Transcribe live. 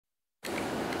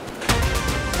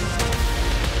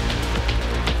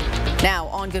Now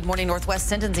on Good Morning Northwest,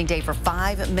 sentencing day for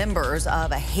 5 members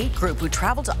of a hate group who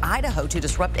traveled to Idaho to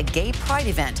disrupt a gay pride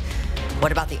event.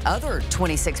 What about the other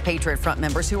 26 Patriot Front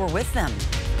members who were with them?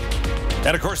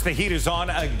 And of course, the heat is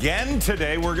on again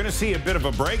today. We're going to see a bit of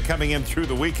a break coming in through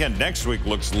the weekend. Next week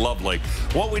looks lovely.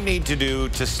 What we need to do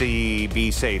to be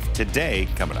safe today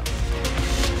coming up.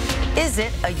 Is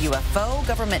it a UFO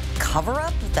government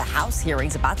cover-up? The House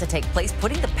hearing's about to take place,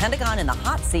 putting the Pentagon in the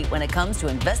hot seat when it comes to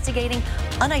investigating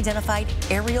unidentified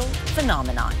aerial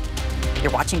phenomenon.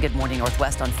 You're watching Good Morning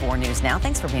Northwest on 4 News Now.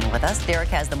 Thanks for being with us. Derek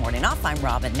has the morning off. I'm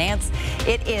Robin Nance.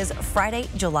 It is Friday,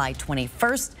 July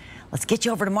 21st. Let's get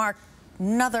you over to Mark.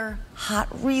 Another hot,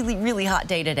 really hot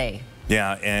day today.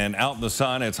 Yeah, and out in the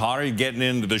sun, it's hotter. Getting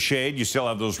into the shade, you still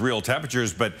have those real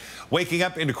temperatures, but waking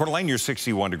up into Coeur d'Alene, you're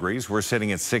 61 degrees. We're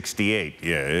sitting at 68.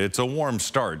 Yeah, it's a warm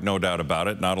start, no doubt about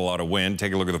it. Not a lot of wind.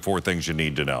 Take a look at the 4 things you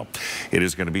need to know. It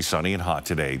is going to be sunny and hot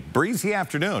today. Breezy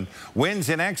afternoon. Winds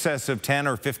in excess of 10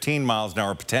 or 15 miles an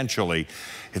hour potentially.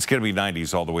 It's going to be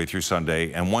 90s all the way through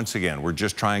Sunday. And once again, we're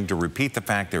just trying to repeat the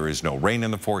fact there is no rain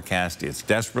in the forecast. It's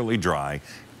desperately dry.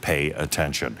 Pay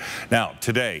attention. Now,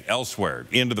 today, elsewhere,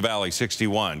 into the valley,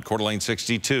 61, Coeur d'Alene,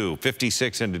 62,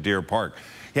 56 into Deer Park.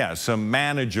 Yeah, some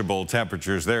manageable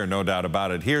temperatures there, no doubt about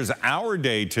it. Here's our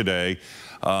day today.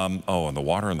 And the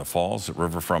water in the falls at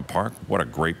Riverfront Park, what a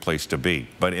great place to be.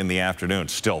 But in the afternoon,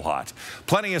 still hot.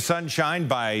 Plenty of sunshine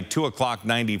by 2 o'clock,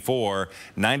 94,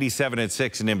 97 at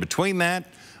 6, and in between that,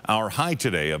 our high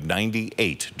today of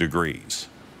 98 degrees.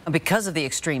 Because of the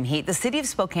extreme heat, the city of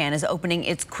Spokane is opening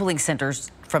its cooling centers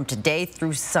from today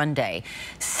through Sunday.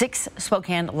 6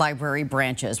 Spokane library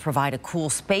branches provide a cool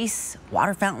space,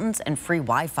 water fountains, and free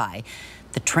Wi-Fi.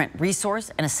 The Trent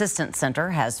Resource and Assistance Center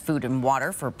has food and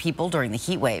water for people during the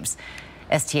heat waves.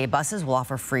 STA buses will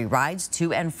offer free rides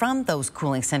to and from those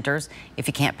cooling centers if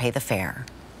you can't pay the fare.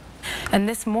 And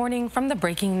this morning from the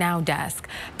Breaking Now desk,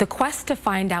 the quest to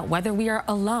find out whether we are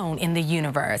alone in the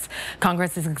universe.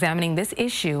 Congress is examining this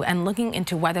issue and looking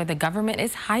into whether the government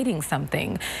is hiding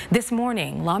something. This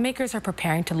morning, lawmakers are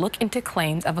preparing to look into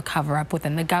claims of a cover-up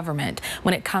within the government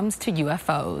when it comes to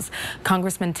UFOs.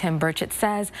 Congressman Tim Burchett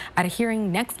says at a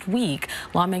hearing next week,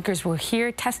 lawmakers will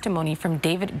hear testimony from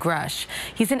David Grush.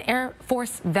 He's an Air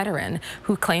Force veteran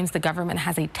who claims the government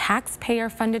has a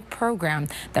taxpayer-funded program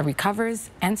that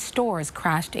recovers and stores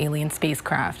crashed alien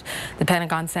spacecraft. The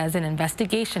Pentagon says an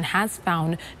investigation has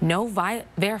found no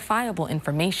verifiable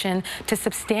information to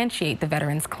substantiate the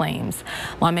veteran's claims.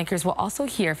 Lawmakers will also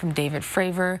hear from David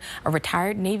Fravor, a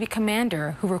retired Navy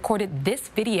commander who recorded this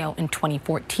video in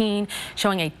 2014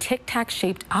 showing a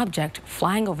tic-tac-shaped object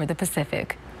flying over the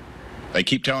Pacific. They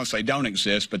keep telling us they don't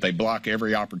exist, but they block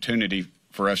every opportunity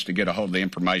for us to get a hold of the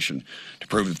information to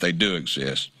prove that they do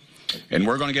exist. And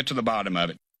we're going to get to the bottom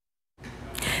of it.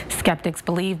 Skeptics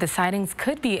believe the sightings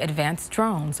could be advanced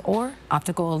drones or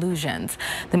optical illusions.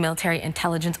 The military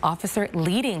intelligence officer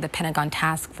leading the Pentagon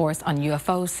Task Force on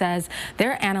UFOs says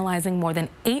they're analyzing more than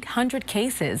 800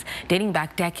 cases dating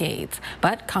back decades.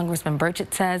 But Congressman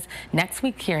Burchett says next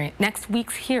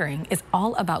week's hearing is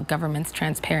all about government's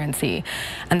transparency.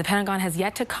 And the Pentagon has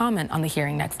yet to comment on the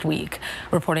hearing next week.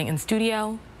 Reporting in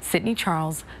studio, Sydney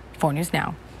Charles, 4 News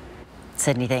Now.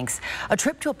 Sydney, thanks. A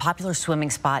trip to a popular swimming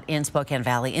spot in Spokane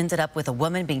Valley ended up with a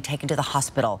woman being taken to the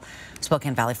hospital.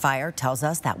 Spokane Valley Fire tells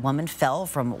us that woman fell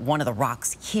from one of the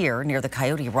rocks here near the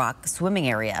Coyote Rock swimming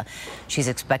area. She's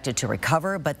expected to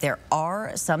recover, but there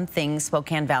are some things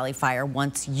Spokane Valley Fire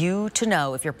wants you to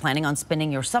know if you're planning on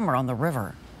spending your summer on the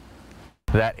river.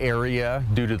 That area,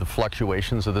 due to the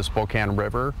fluctuations of the Spokane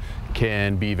River,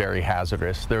 can be very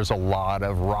hazardous. There's a lot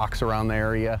of rocks around the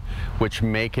area, which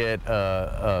make it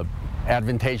a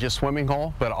advantageous swimming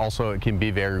hole, but also it can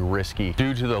be very risky.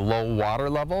 Due to the low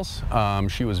water levels,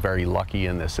 she was very lucky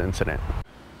in this incident.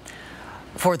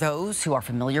 For those who are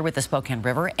familiar with the Spokane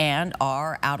River and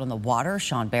are out on the water,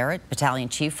 Sean Barrett, Battalion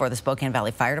Chief for the Spokane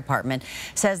Valley Fire Department,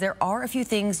 says there are a few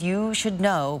things you should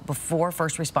know before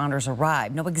first responders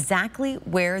arrive. Know exactly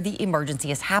where the emergency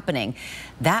is happening.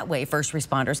 That way, first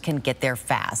responders can get there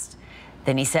fast.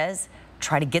 Then he says,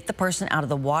 try to get the person out of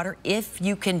the water if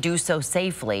you can do so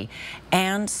safely,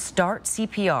 and start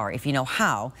CPR if you know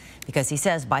how, because he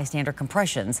says bystander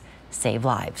compressions save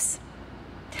lives.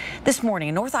 This morning,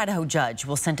 a North Idaho judge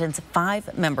will sentence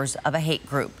 5 members of a hate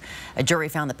group. A jury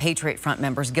found the Patriot Front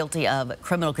members guilty of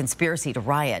criminal conspiracy to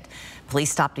riot.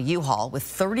 Police stopped a U-Haul with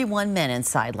 31 men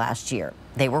inside last year.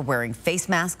 They were wearing face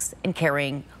masks and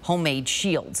carrying homemade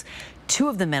shields. 2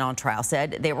 of the men on trial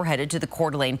said they were headed to the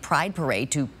Coeur d'Alene Pride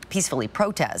Parade to peacefully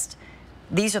protest.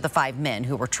 These are the 5 men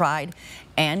who were tried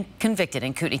and convicted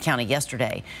in Kootenai County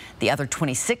yesterday. The other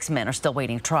 26 men are still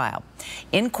waiting trial.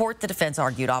 In court, the defense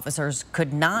argued officers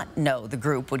could not know the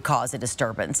group would cause a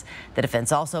disturbance. The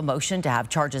defense also motioned to have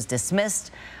charges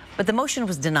dismissed, but the motion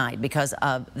was denied because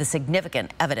of the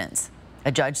significant evidence.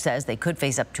 A judge says they could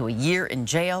face up to a year in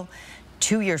jail,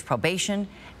 2 years probation,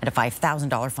 and a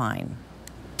 $5,000 fine.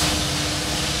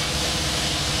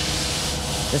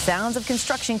 The sounds of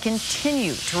construction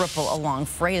continue to ripple along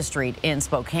Freya Street in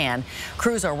Spokane.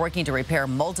 Crews are working to repair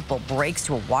multiple breaks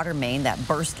to a water main that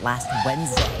burst last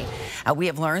Wednesday. We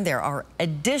have learned there are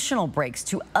additional breaks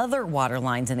to other water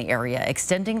lines in the area,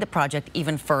 extending the project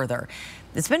even further.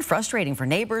 It's been frustrating for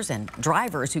neighbors and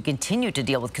drivers who continue to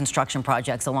deal with construction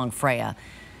projects along Freya.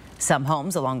 Some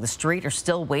homes along the street are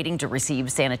still waiting to receive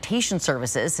sanitation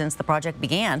services since the project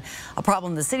began, a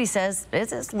problem the city says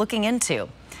it is looking into.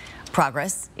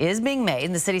 Progress is being made,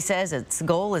 and the city says its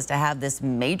goal is to have this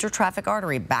major traffic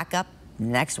artery back up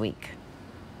next week.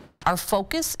 Our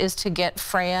focus is to get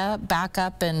Freya back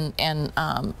up and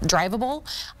drivable.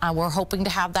 We're hoping to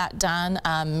have that done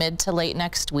mid to late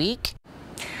next week.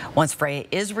 Once Freya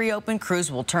is reopened, crews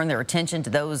will turn their attention to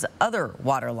those other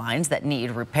water lines that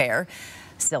need repair.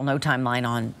 Still no timeline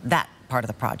on that part of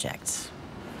the project.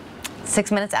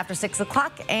 6 minutes after 6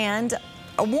 o'clock, and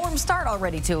a warm start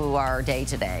already to our day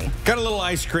today. Got a little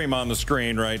ice cream on the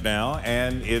screen right now,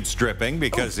 and it's dripping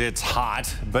because it's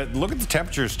hot. But look at the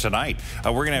temperatures tonight.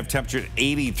 We're going to have temperature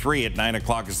 83 at 9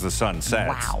 o'clock as the sun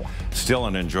sets. Wow. Still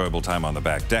an enjoyable time on the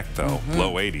back deck, though.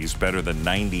 Low 80s, better than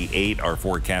 98, our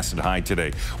forecasted high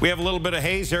today. We have a little bit of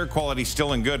haze. Air quality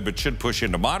still in good, but should push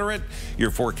into moderate.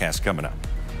 Your forecast coming up.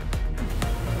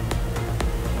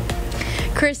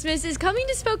 Christmas is coming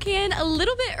to Spokane a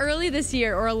little bit early this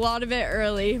year, or a lot of it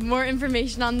early. More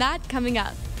information on that coming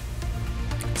up.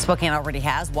 Spokane already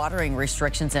has watering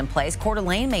restrictions in place. Coeur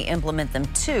d'Alene may implement them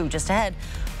too. Just ahead,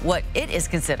 what it is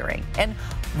considering and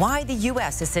why the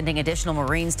U.S. is sending additional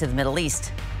Marines to the Middle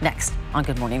East. Next on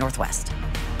Good Morning Northwest.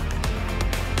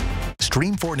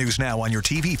 Stream 4 News now on your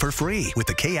TV for free with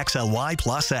the KXLY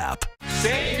Plus app.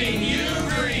 Saving you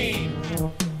green.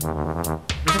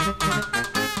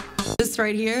 This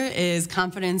right here is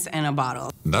confidence in a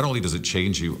bottle. Not only does it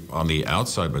change you on the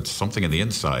outside, but something in the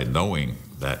inside, knowing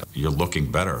that you're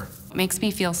looking better. It makes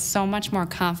me feel so much more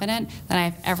confident than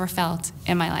I've ever felt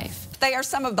in my life. They are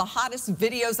some of the hottest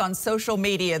videos on social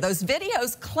media. Those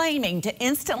videos claiming to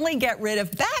instantly get rid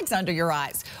of bags under your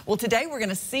eyes. Well, today we're going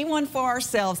to see one for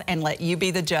ourselves and let you be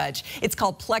the judge. It's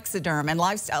called Plexiderm, and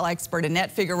lifestyle expert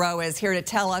Annette Figueroa is here to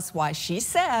tell us why she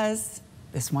says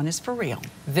this one is for real.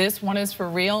 This one is for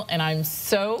real, and I'm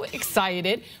so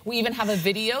excited. We even have a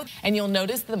video, and you'll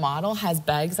notice the model has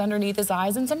bags underneath his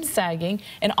eyes and some sagging,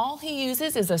 and all he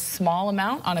uses is a small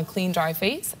amount on a clean, dry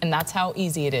face, and that's how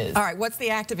easy it is. All right, what's the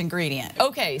active ingredient?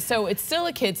 Okay, so it's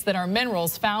silicates that are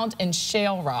minerals found in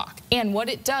shale rock, and what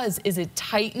it does is it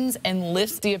tightens and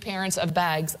lifts the appearance of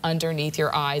bags underneath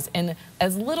your eyes in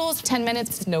as little as 10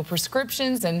 minutes, no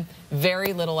prescriptions, and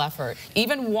very little effort.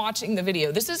 Even watching the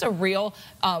video, this is a real,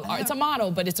 it's a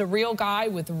model, but it's a real guy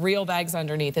with real bags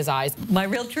underneath his eyes. My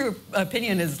real true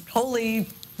opinion is holy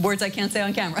words I can't say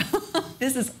on camera.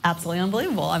 This is absolutely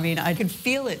unbelievable. I mean, I could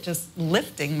feel it just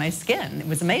lifting my skin. It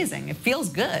was amazing. It feels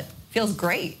good. Feels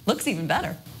great. Looks even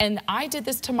better. And I did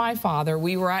this to my father.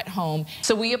 We were at home,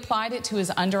 so we applied it to his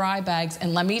under eye bags,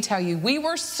 and let me tell you, we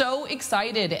were so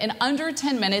excited. In under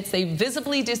 10 minutes, they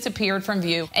visibly disappeared from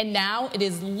view, and now it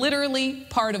is literally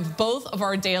part of both of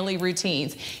our daily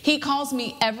routines. He calls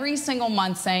me every single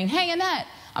month saying, "Hey, Annette,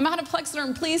 I'm out of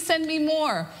Plexiderm, please send me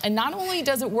more." And not only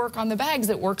does it work on the bags,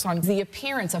 it works on the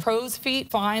appearance of crow's feet,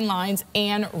 fine lines,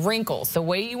 and wrinkles. The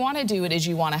way you want to do it is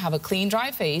you want to have a clean,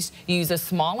 dry face. You use a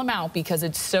small amount because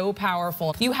it's so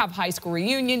powerful. You have high school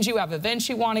reunions, you have events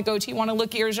you want to go to, you want to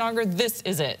look years younger, this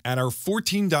is it. At our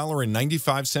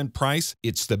 $14.95 price,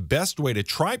 it's the best way to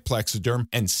try Plexiderm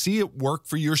and see it work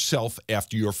for yourself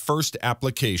after your first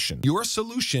application. Your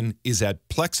solution is at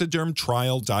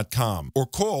plexidermtrial.com or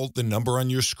call the number on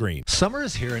your screen. Summer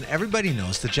is here and everybody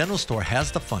knows the General Store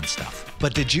has the fun stuff.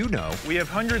 But did you know we have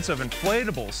hundreds of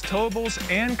inflatables, towables,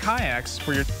 and kayaks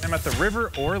for your time at the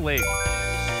river or lake.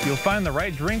 You'll find the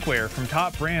right drinkware from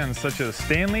top brands such as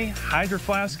Stanley, Hydro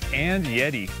Flask, and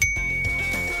Yeti.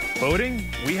 Boating,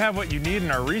 we have what you need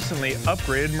in our recently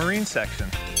upgraded marine section.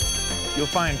 You'll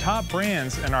find top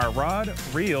brands in our rod,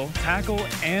 reel, tackle,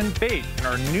 and bait in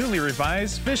our newly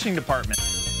revised fishing department.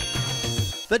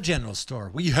 The General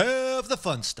Store, we have the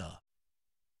fun stuff.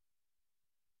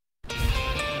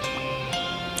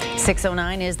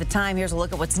 6:09 is the time. Here's a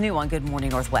look at what's new on Good Morning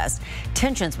Northwest.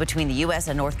 Tensions between the U.S.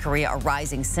 and North Korea are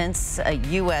rising since a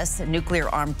U.S.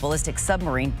 nuclear-armed ballistic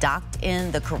submarine docked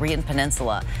in the Korean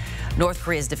peninsula. North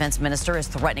Korea's defense minister is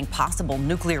threatening possible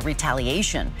nuclear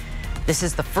retaliation. This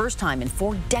is the first time in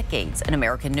 4 decades an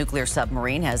American nuclear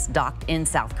submarine has docked in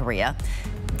South Korea.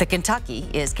 The Kentucky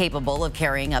is capable of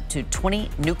carrying up to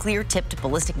 20 nuclear-tipped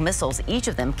ballistic missiles, each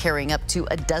of them carrying up to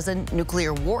a dozen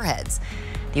nuclear warheads.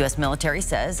 The U.S. military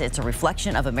says it's a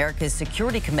reflection of America's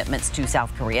security commitments to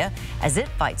South Korea as it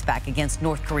fights back against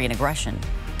North Korean aggression.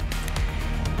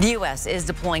 The U.S. is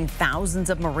deploying thousands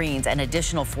of Marines and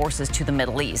additional forces to the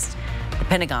Middle East. The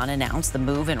Pentagon announced the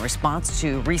move in response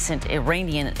to recent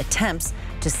Iranian attempts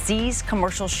to seize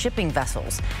commercial shipping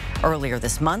vessels. Earlier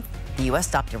this month, the U.S.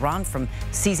 stopped Iran from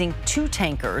seizing 2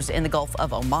 tankers in the Gulf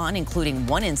of Oman, including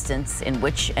one instance in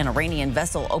which an Iranian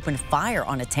vessel opened fire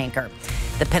on a tanker.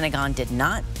 The Pentagon did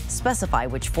not specify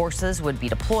which forces would be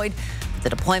deployed. The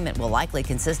deployment will likely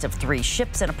consist of 3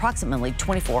 ships and approximately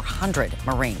 2,400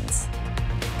 Marines.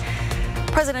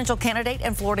 Presidential candidate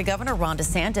and Florida Governor Ron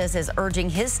DeSantis is urging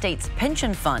his state's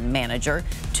pension fund manager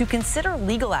to consider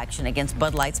legal action against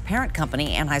Bud Light's parent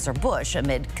company, Anheuser-Busch,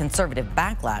 amid conservative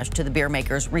backlash to the beer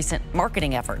maker's recent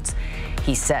marketing efforts.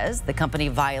 He says the company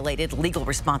violated legal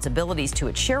responsibilities to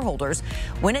its shareholders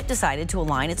when it decided to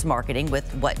align its marketing with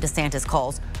what DeSantis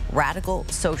calls radical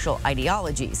social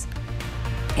ideologies.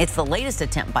 It's the latest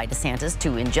attempt by DeSantis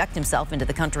to inject himself into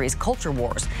the country's culture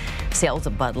wars. Sales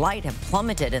of Bud Light have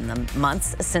plummeted in the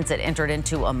months since it entered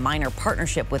into a minor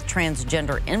partnership with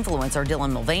transgender influencer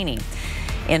Dylan Mulvaney.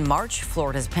 In March,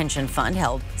 Florida's pension fund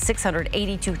held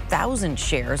 682,000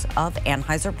 shares of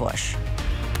Anheuser-Busch.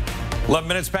 11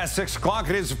 minutes past 6 o'clock.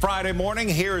 It is a Friday morning.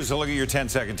 Here's a look at your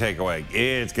 10-second takeaway.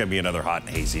 It's going to be another hot and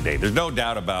hazy day. There's no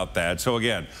doubt about that. So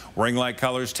again, wearing light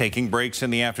colors, taking breaks in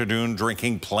the afternoon,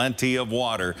 drinking plenty of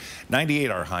water.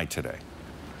 98 our high today.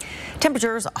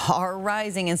 Temperatures are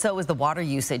rising, and so is the water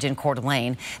usage in Coeur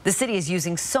d'Alene. The city is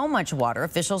using so much water,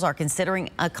 officials are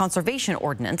considering a conservation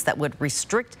ordinance that would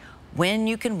restrict when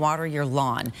you can water your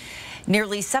lawn.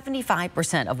 Nearly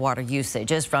 75% of water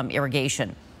usage is from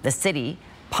irrigation. The city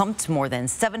pumped more than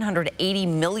 780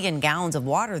 million gallons of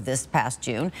water this past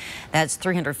June. That's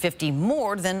 350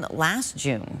 more than last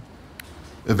June.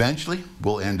 Eventually,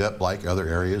 we'll end up like other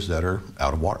areas that are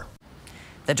out of water.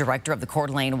 The director of the Coeur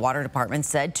d'Alene Water Department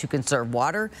said to conserve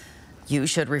water, you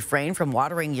should refrain from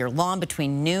watering your lawn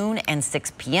between noon and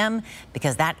 6 p.m.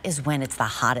 because that is when it's the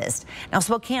hottest. Now,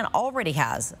 Spokane already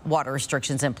has water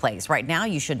restrictions in place. Right now,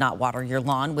 you should not water your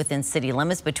lawn within city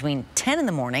limits between 10 in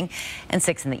the morning and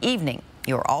 6 in the evening.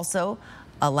 You are also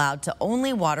allowed to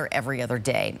only water every other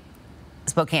day.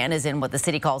 Spokane is in what the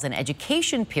city calls an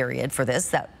education period for this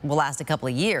that will last a couple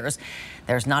of years.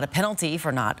 There's not a penalty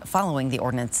for not following the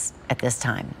ordinance at this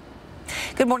time.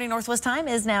 Good Morning Northwest time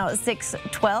is now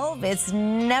 6:12. It's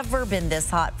never been this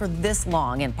hot for this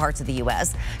long in parts of the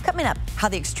U.S. Coming up, how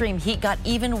the extreme heat got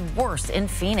even worse in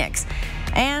Phoenix.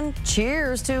 And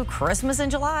cheers to Christmas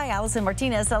in July. Allison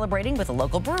Martinez celebrating with a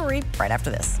local brewery right after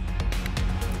this.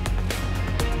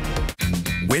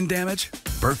 Wind damage?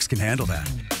 Burke's can handle that.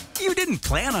 You didn't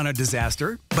plan on a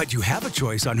disaster, but you have a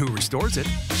choice on who restores it.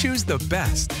 Choose the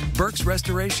best. Burke's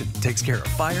Restoration takes care of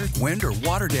fire, wind, or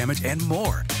water damage and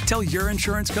more. Tell your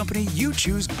insurance company you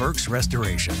choose Burke's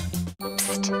Restoration.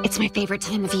 Psst, it's my favorite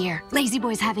time of year. Lazy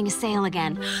Boy's having a sale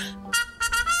again.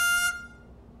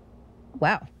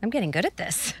 Wow, I'm getting good at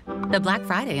this. The Black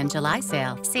Friday and July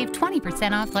sale. Save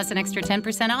 20% off plus an extra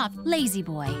 10% off. Lazy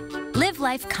Boy. Live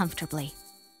life comfortably.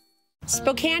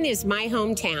 Spokane is my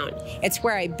hometown. It's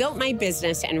where I built my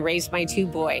business and raised my 2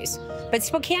 boys. But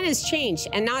Spokane has changed,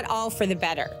 and not all for the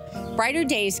better. Brighter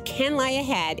days can lie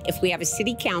ahead if we have a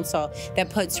city council that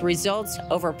puts results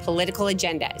over political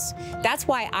agendas. That's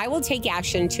why I will take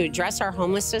action to address our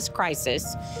homelessness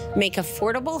crisis, make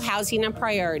affordable housing a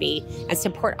priority, and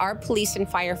support our police and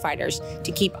firefighters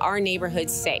to keep our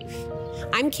neighborhoods safe.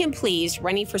 I'm Kim Please,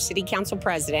 running for City Council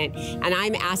President, and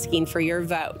I'm asking for your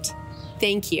vote.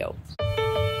 Thank you.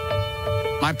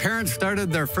 My parents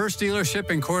started their first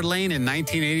dealership in Coeur d'Alene in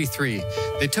 1983.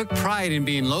 They took pride in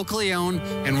being locally owned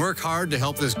and work hard to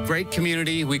help this great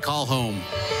community we call home.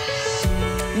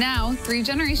 Now, 3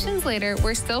 generations later,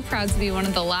 we're still proud to be one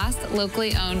of the last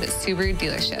locally owned Subaru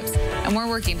dealerships. And we're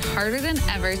working harder than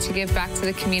ever to give back to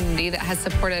the community that has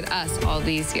supported us all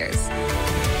these years.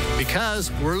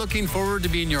 Because we're looking forward to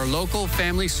being your local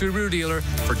family Subaru dealer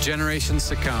for generations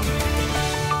to come.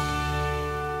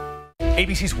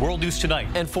 ABC's World News Tonight.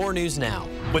 And 4 News Now.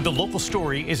 When the local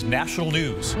story is national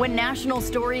news. When national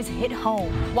stories hit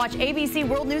home. Watch ABC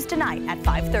World News Tonight at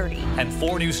 5:30. And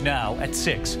 4 News Now at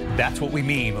 6. That's what we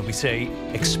mean when we say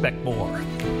expect more.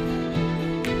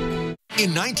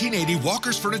 In 1980,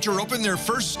 Walker's Furniture opened their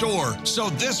first store.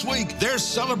 So this week, they're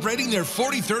celebrating their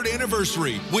 43rd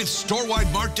anniversary with store-wide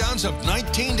markdowns of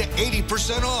 19 to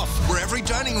 80% off. Where every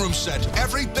dining room set,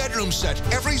 every bedroom set,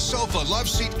 every sofa, love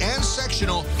seat, and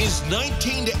sectional is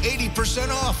 19 to 80%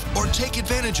 off. Or take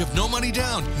advantage of no money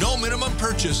down, no minimum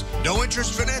purchase, no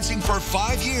interest financing for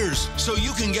 5 years. So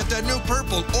you can get that new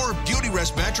purple or Beauty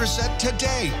Rest mattress set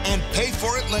today and pay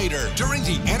for it later during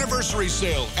the anniversary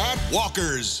sale at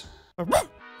Walker's.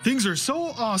 Things are so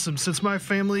awesome since my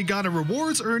family got a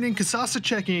rewards-earning Kasasa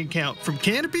checking account from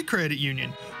Canopy Credit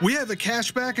Union. We have a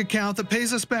cashback account that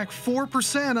pays us back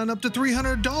 4% on up to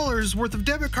 $300 worth of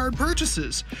debit card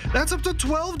purchases. That's up to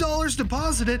 $12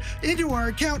 deposited into our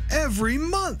account every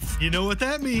month. You know what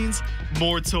that means?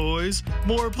 More toys,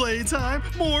 more playtime,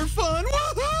 more fun.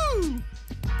 Woohoo!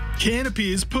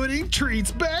 Canopy is putting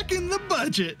treats back in the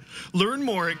budget. Learn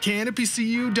more at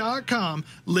canopycu.com.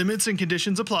 Limits and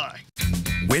conditions apply.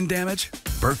 Wind damage?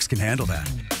 Burks can handle that.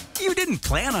 You didn't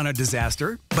plan on a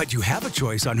disaster, but you have a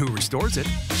choice on who restores it.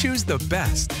 Choose the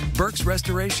best. Burks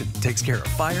Restoration takes care of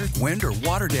fire, wind, or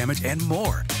water damage and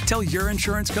more. Tell your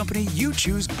insurance company you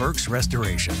choose Burks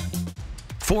Restoration.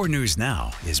 4 News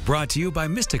Now is brought to you by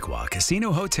Mystiqua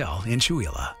Casino Hotel in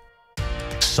Chewelah.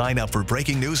 Sign up for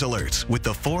breaking news alerts with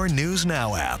the 4 News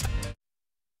Now app.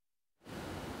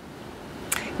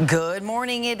 Good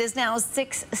morning. It is now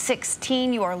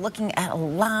 6:16. You are looking at a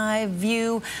live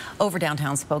view over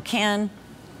downtown Spokane.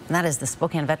 And that is the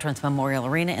Spokane Veterans Memorial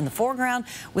Arena in the foreground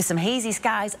with some hazy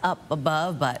skies up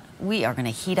above, but we are going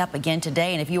to heat up again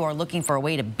today. And if you are looking for a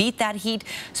way to beat that heat,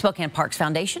 Spokane Parks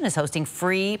Foundation is hosting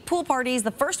free pool parties.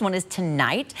 The first one is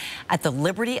tonight at the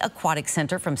Liberty Aquatic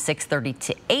Center from 6:30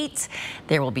 to 8.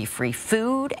 There will be free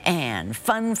food and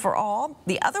fun for all.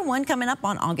 The other one coming up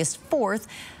on August 4th.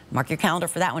 Mark your calendar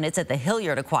for that one. It's at the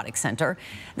Hilliard Aquatic Center.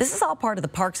 This is all part of the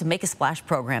Parks Make a Splash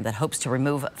program that hopes to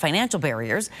remove financial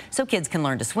barriers so kids can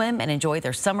learn to swim and enjoy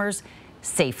their summers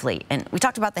safely. And we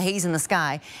talked about the haze in the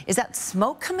sky. Is that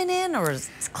smoke coming in or is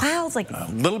it clouds? Like a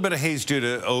little bit of haze due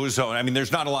to ozone. I mean,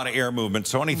 there's not a lot of air movement,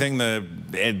 so anything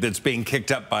that's being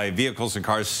kicked up by vehicles and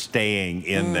cars staying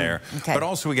in there. Okay. But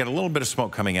also we get a little bit of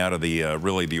smoke coming out of the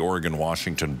really the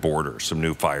Oregon-Washington border. Some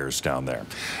new fires down there.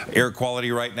 Air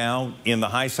quality right now in the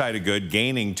high side of good,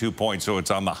 gaining 2 points, so it's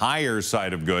on the higher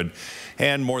side of good.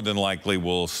 And more than likely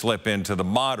will slip into the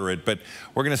moderate, but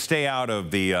we're going to stay out of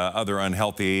the other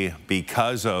unhealthy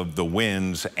because of the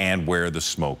winds and where the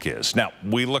smoke is. Now,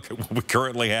 we look at what we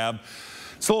currently have.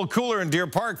 It's a little cooler in Deer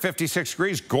Park, 56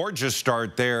 degrees. Gorgeous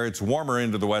start there. It's warmer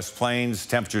into the West Plains.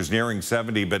 Temperatures nearing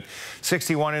 70, but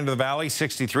 61 into the valley,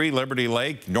 63 Liberty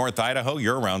Lake, North Idaho.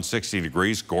 You're around 60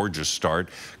 degrees. Gorgeous start.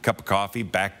 Cup of coffee,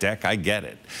 back deck. I get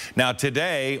it. Now,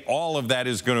 today, all of that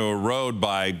is going to erode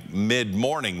by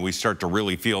mid-morning. We start to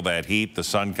really feel that heat, the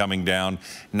sun coming down.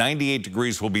 98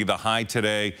 degrees will be the high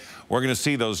today. We're going to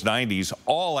see those 90s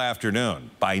all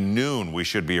afternoon. By noon, we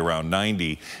should be around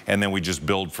 90, and then we just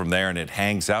build from there, and it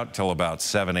hangs out till about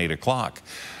 7, 8 o'clock.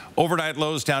 Overnight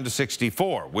lows down to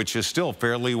 64, which is still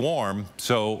fairly warm.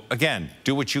 So, again,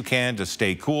 do what you can to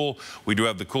stay cool. We do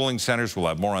have the cooling centers. We'll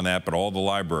have more on that, but all the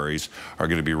libraries are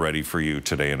going to be ready for you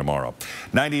today and tomorrow.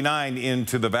 99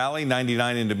 into the valley,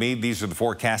 99 into Meade. These are the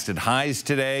forecasted highs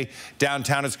today.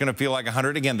 Downtown, it's going to feel like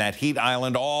 100. Again, that heat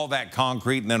island, all that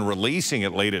concrete, and then releasing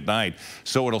it late at night,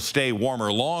 so it'll stay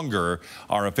warmer longer.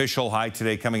 Our official high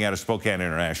today coming out of Spokane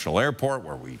International Airport,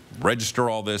 where we register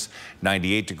all this,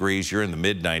 98 degrees. You're in the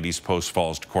mid-90s. Post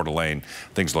Falls to Coeur d'Alene.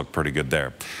 Things look pretty good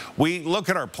there. We look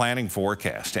at our planning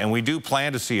forecast, and we do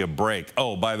plan to see a break.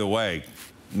 Oh, by the way,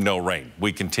 no rain.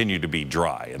 We continue to be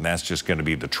dry, and that's just going to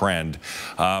be the trend.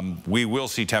 We will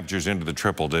see temperatures into the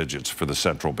triple digits for the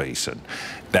Central Basin.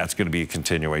 That's going to be a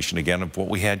continuation again of what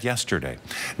we had yesterday.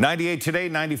 98 today,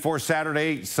 94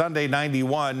 Saturday, Sunday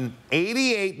 91,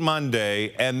 88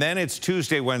 Monday, and then it's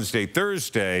Tuesday, Wednesday,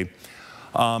 Thursday.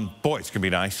 Boy, it's going to be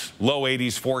nice. Low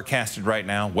 80s forecasted right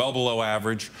now, well below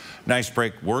average. Nice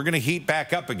break. We're going to heat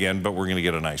back up again, but we're going to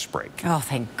get a nice break. Oh,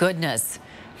 thank goodness.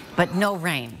 But no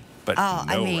rain. But oh,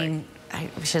 no I mean, rain. I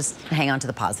just hang on to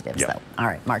the positives, Yeah. though. All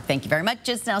right, Mark, thank you very much.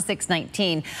 It's now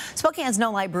 6:19. Spokane's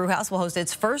No Lie Brewhouse will host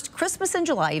its first Christmas in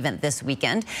July event this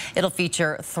weekend. It'll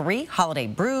feature 3 holiday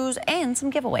brews and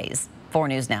some giveaways. 4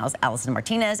 News Now's Allison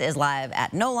Martinez is live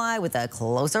at No Lie with a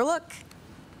closer look.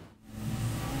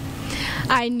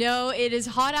 I know it is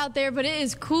hot out there, but it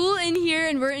is cool in here,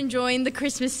 and we're enjoying the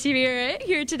Christmas spirit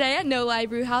here today at No Lie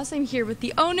Brew House. I'm here with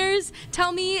the owners.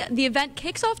 Tell me, the event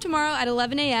kicks off tomorrow at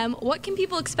 11 a.m. What can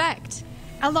people expect?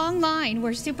 A long line.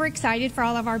 We're super excited for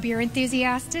all of our beer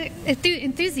enthusiasts.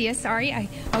 Sorry, I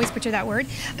always butcher that word.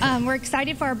 We're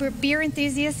excited for our beer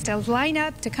enthusiasts to line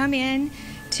up, to come in,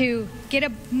 to get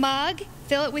a mug,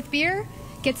 fill it with beer,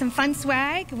 get some fun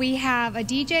swag. We have a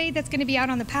DJ that's going to be out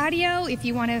on the patio if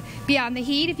you want to be out in the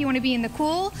heat, if you want to be in the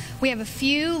cool. We have a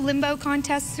few limbo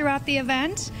contests throughout the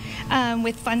event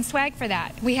with fun swag for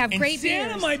that. We have great beers.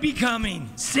 Santa might be coming.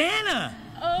 Santa!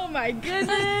 Oh my goodness.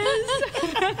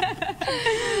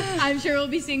 I'm sure we'll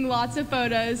be seeing lots of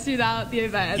photos throughout the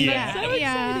event. Yeah. That's so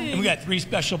exciting. And we got 3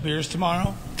 special beers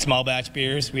tomorrow. Small batch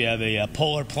beers. We have a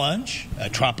Polar Plunge,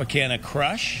 a Tropicana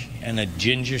Crush, and a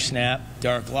Ginger Snap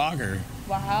Dark Lager.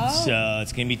 Wow. So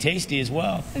it's going to be tasty as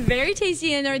well. Very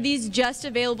tasty. And are these just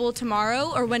available tomorrow,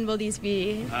 or when will these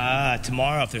be?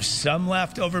 Tomorrow. If there's some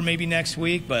left over, maybe next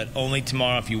week, but only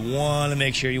tomorrow if you want to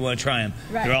make sure you want to try them.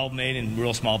 Right. They're all made in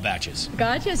real small batches.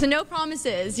 Gotcha. So no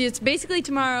promises. It's basically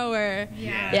tomorrow, or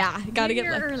yeah, gotta get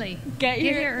here early. Get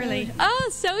here early. Oh,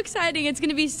 so exciting! It's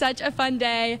gonna be such a fun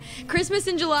day. Christmas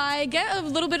in July. Get a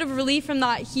little bit of relief from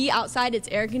that heat outside. It's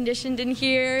air conditioned in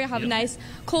here. Have a nice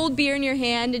cold beer in your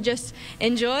hand and just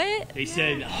enjoy it. They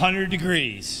said 100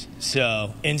 degrees,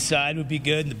 so inside would be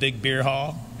good in the big beer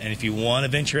hall. And if you want to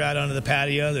venture out onto the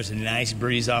patio, there's a nice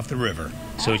breeze off the river,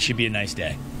 so it should be a nice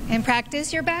day. And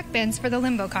practice your back bends for the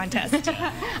limbo contest.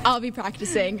 I'll be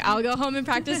practicing. I'll go home and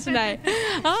practice tonight.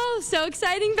 Oh, so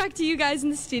exciting. Back to you guys in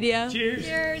the studio. Cheers.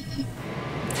 Cheers.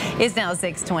 It's now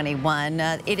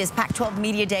 6:21. It is Pac-12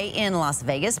 Media Day in Las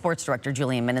Vegas. Sports Director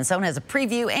Julian Minnesota has a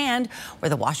preview and where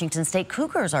the Washington State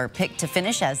Cougars are picked to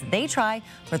finish as they try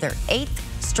for their 8th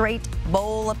straight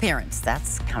bowl appearance.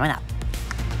 That's coming up.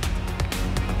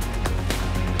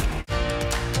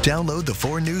 Download the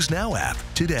 4 News Now app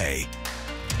today.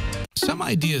 Some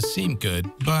ideas seem good,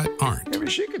 but aren't. Maybe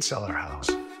she could sell her house.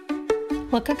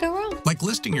 What could go wrong? Like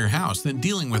listing your house, then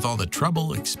dealing with all the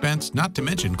trouble, expense, not to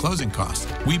mention closing costs.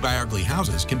 We Buy Ugly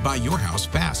Houses can buy your house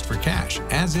fast for cash,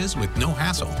 as is with no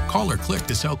hassle. Call or click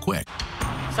to sell quick.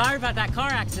 Sorry about that car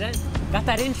accident. Got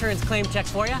that insurance claim check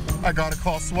for you. I got a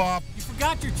call swap. You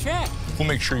forgot your check. We'll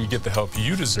make sure you get the help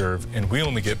you deserve, and we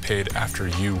only get paid after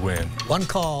you win. One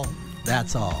call,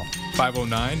 that's all.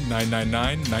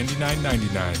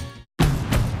 509-999-9999.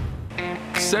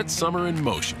 Set summer in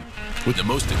motion with the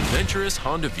most adventurous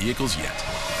Honda vehicles yet,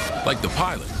 like the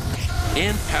Pilot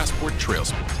and Passport Trail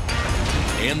Sport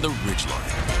and the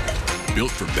Ridgeline,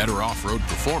 built for better off-road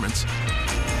performance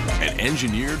and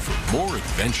engineered for more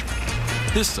adventure.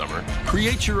 This summer,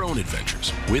 create your own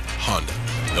adventures with Honda,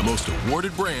 the most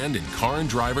awarded brand in Car and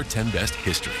Driver 10 Best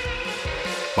history.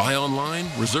 Buy online,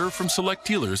 reserve from select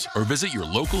dealers, or visit your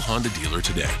local Honda dealer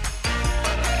today.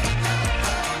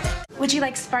 Would you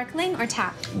like sparkling or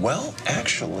tap? Well,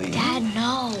 actually... Dad,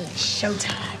 no.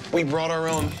 Showtime. We brought our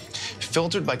own,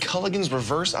 filtered by Culligan's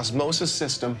reverse osmosis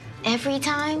system. Every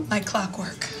time? Like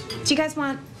clockwork. Do you guys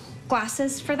want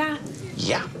glasses for that?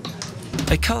 Yeah.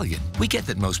 At Culligan, we get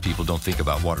that most people don't think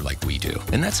about water like we do,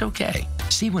 and that's okay.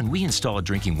 See, when we install a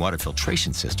drinking water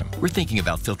filtration system, we're thinking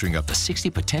about filtering up to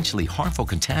 60 potentially harmful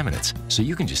contaminants, so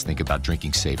you can just think about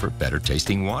drinking safer, better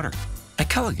tasting water. At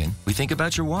Culligan, we think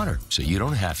about your water, so you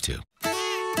don't have to.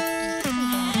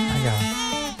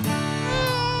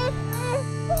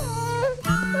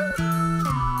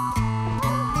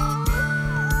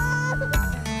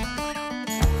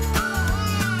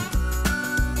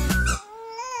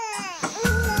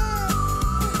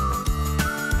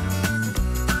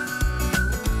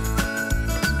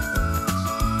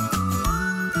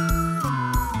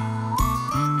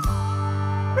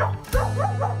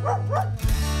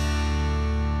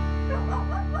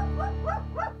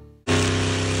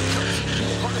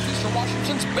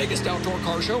 Biggest outdoor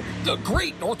car show, the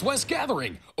Great Northwest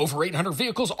Gathering. Over 800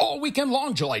 vehicles all weekend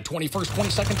long, July 21st,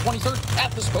 22nd, 23rd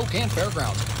at the Spokane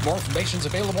Fairgrounds. More information is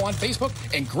available on Facebook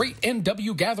and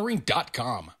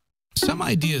greatnwgathering.com. Some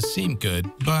ideas seem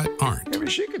good, but aren't.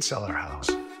 Maybe she could sell her house.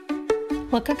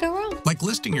 What could go wrong? Like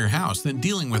listing your house, then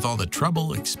dealing with all the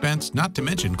trouble, expense, not to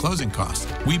mention closing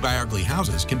costs. We Buy Ugly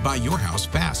Houses can buy your house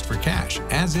fast for cash,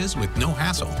 as is with no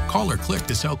hassle. Call or click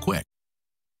to sell quick.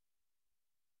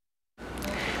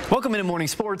 Welcome into Morning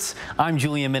Sports. I'm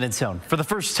Julian Minnesota. For the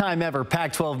first time ever,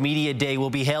 Pac-12 Media Day will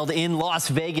be held in Las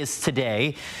Vegas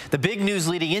today. The big news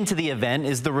leading into the event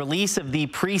is the release of the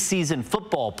preseason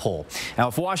football poll. Now,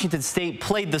 if Washington State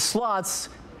played the slots,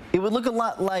 it would look a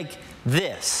lot like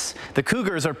this. The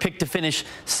Cougars are picked to finish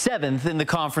 7th in the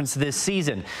conference this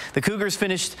season. The Cougars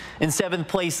finished in 7th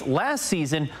place last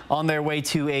season on their way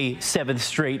to a 7th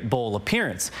straight bowl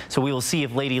appearance. So we will see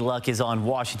if Lady Luck is on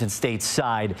Washington State's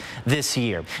side this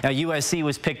year. Now, USC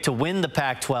was picked to win the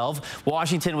Pac-12.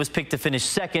 Washington was picked to finish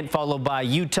 2nd, followed by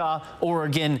Utah,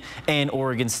 Oregon, and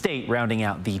Oregon State, rounding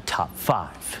out the top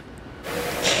 5.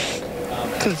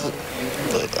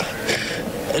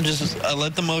 I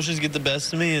let the emotions get the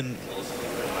best of me, and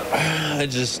I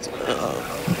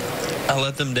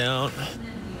let them down.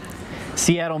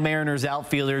 Seattle Mariners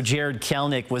outfielder Jarred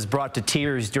Kelenic was brought to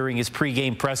tears during his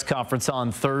pregame press conference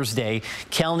on Thursday.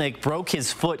 Kelenic broke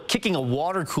his foot kicking a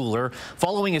water cooler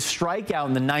following a strikeout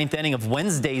in the 9th inning of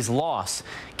Wednesday's loss.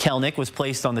 Kelenic was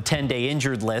placed on the 10-day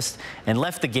injured list and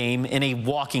left the game in a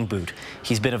walking boot.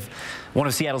 He's been one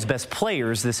of Seattle's best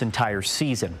players this entire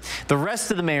season. The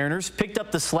rest of the Mariners picked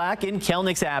up the slack in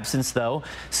Kelnic's absence, though.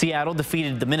 Seattle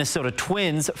defeated the Minnesota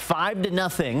Twins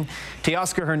 5-0.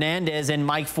 Teoscar Hernandez and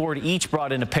Mike Ford each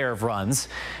brought in a pair of runs.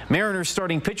 Mariners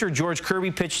starting pitcher George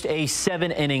Kirby pitched a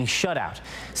 7-inning shutout.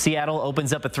 Seattle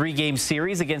opens up a 3-game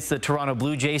series against the Toronto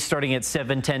Blue Jays starting at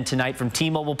 7:10 tonight from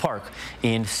T-Mobile Park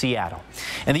in Seattle.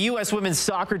 And the U.S. women's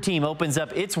soccer team opens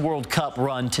up its World Cup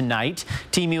run tonight.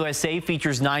 Team USA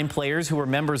features 9 players who are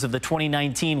members of the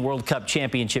 2019 World Cup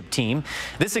Championship team.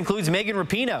 This includes Megan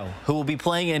Rapinoe, who will be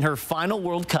playing in her final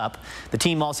World Cup. The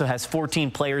team also has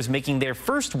 14 players making their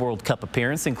first World Cup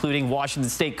appearance, including Washington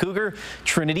State Cougar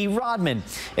Trinity Rodman.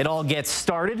 It all gets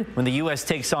started when the U.S.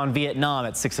 takes on Vietnam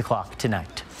at 6 o'clock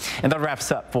tonight. And that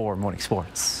wraps up for Morning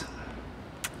Sports.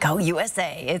 Go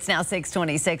USA. It's now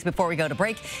 6:26. Before we go to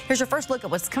break, here's your first look at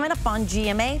what's coming up on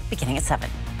GMA beginning at 7.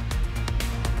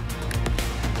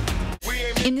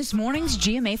 In this morning's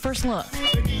GMA First Look.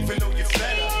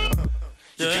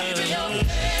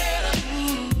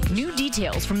 New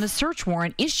details from the search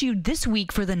warrant issued this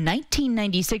week for the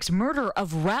 1996 murder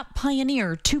of rap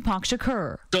pioneer Tupac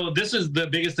Shakur. So this is the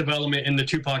biggest development in the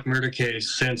Tupac murder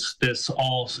case since this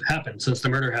all happened, since the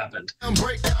murder happened.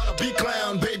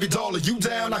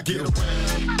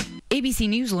 ABC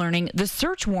News learning the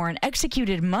search warrant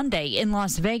executed Monday in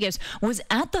Las Vegas was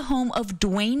at the home of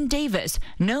Dwayne Davis,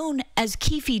 known as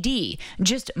Keefe D,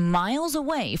 just miles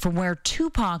away from where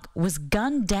Tupac was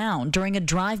gunned down during a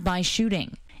drive-by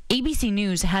shooting. ABC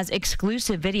News has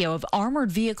exclusive video of armored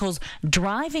vehicles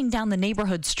driving down the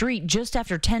neighborhood street just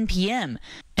after 10 p.m.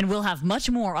 And we'll have much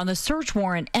more on the search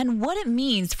warrant and what it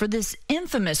means for this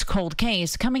infamous cold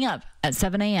case coming up at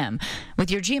 7 a.m.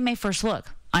 With your GMA First Look,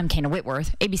 I'm Kana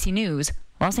Whitworth, ABC News,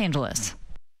 Los Angeles.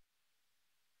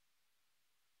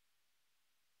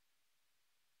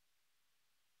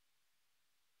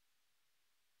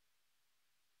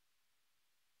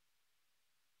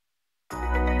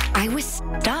 I was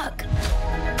stuck.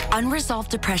 Unresolved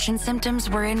depression symptoms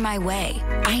were in my way.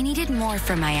 I needed more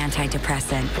from my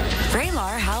antidepressant.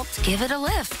 Vraylar helped give it a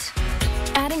lift.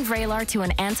 Adding Vraylar to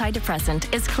an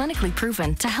antidepressant is clinically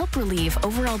proven to help relieve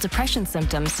overall depression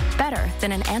symptoms better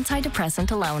than an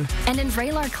antidepressant alone. And in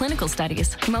Vraylar clinical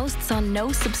studies, most saw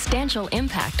no substantial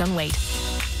impact on weight.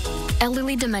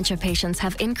 Elderly dementia patients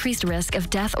have increased risk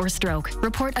of death or stroke,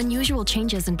 report unusual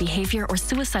changes in behavior or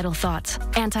suicidal thoughts.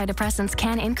 Antidepressants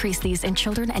can increase these in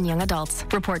children and young adults,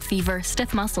 report fever,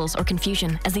 stiff muscles, or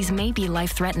confusion, as these may be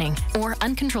life-threatening, or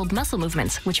uncontrolled muscle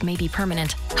movements, which may be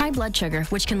permanent. High blood sugar,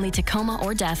 which can lead to coma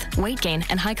or death, weight gain,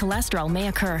 and high cholesterol may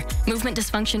occur. Movement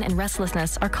dysfunction and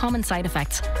restlessness are common side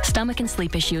effects. Stomach and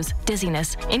sleep issues,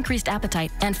 dizziness, increased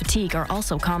appetite, and fatigue are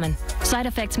also common. Side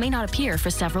effects may not appear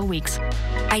for several weeks.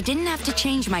 I didn't have to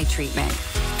change my treatment.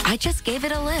 I just gave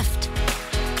it a lift.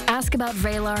 Ask about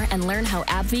Vraylar and learn how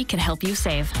AbbVie can help you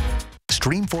save.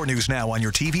 Stream 4 News Now on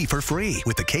your TV for free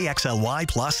with the KXLY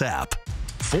Plus app.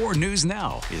 4 News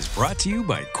Now is brought to you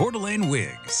by Coeur d'Alene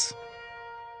Wigs.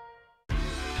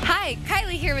 Hi,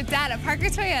 Kylie here with Dad at Parker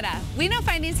Toyota. We know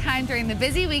finding time during the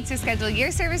busy week to schedule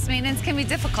your service maintenance can be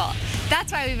difficult.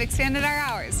 That's why we've expanded our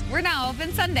hours. We're now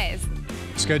open Sundays.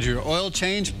 Schedule your oil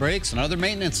change, brakes, and other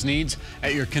maintenance needs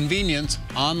at your convenience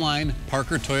online,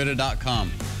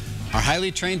 parkertoyota.com. Our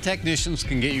highly trained technicians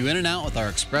can get you in and out with our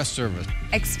express service.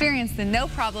 Experience the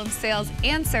no-problem sales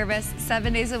and service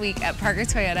 7 days a week at Parker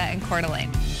Toyota in Coeur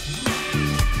d'Alene.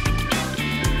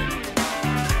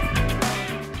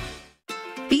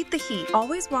 Beat the heat.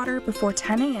 Always water before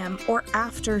 10 a.m. or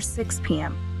after 6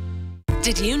 p.m.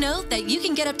 Did you know that you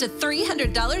can get up to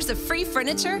 $300 of free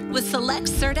furniture with select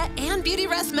Serta and Beauty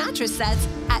Rest mattress sets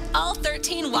at all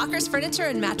 13 Walker's Furniture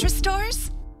and Mattress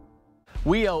stores?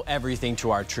 We owe everything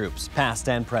to our troops, past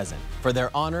and present, for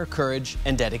their honor, courage,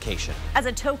 and dedication. As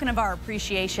a token of our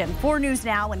appreciation, 4 News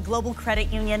Now and Global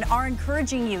Credit Union are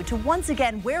encouraging you to once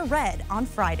again wear red on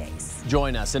Fridays.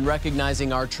 Join us in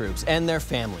recognizing our troops and their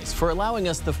families for allowing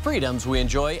us the freedoms we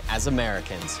enjoy as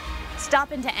Americans.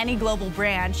 Stop into any Global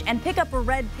branch and pick up a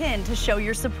red pin to show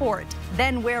your support.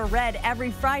 Then wear red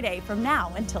every Friday from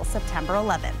now until September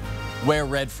 11th. Wear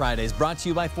Red Fridays, brought to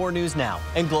you by 4 News Now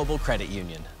and Global Credit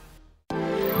Union.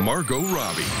 Margot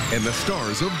Robbie and the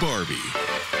stars of Barbie.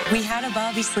 We had a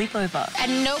Barbie sleepover.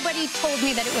 And nobody told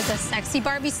me that it was a sexy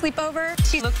Barbie sleepover.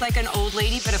 She looked like an old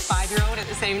lady, but a 5-year-old at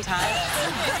the same time.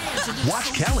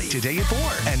 Watch Kelly today at 4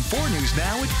 and 4 News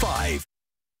Now at 5.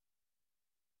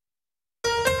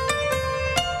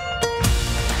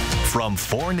 From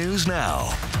 4 News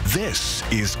Now, this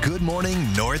is Good Morning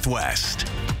Northwest.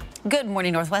 Good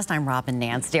morning, Northwest. I'm Robin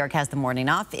Nance. Derek has the morning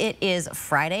off. It is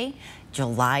Friday,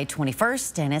 July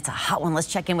 21st, and it's a hot one. Let's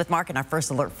check in with Mark in our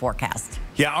first alert forecast.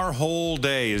 Yeah, our whole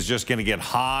day is just going to get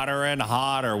hotter and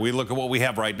hotter. We look at what we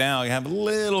have right now. You have a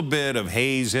little bit of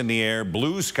haze in the air,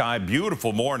 blue sky,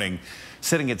 beautiful morning,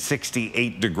 sitting at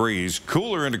 68 degrees.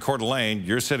 Cooler into Coeur d'Alene,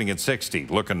 you're sitting at 60.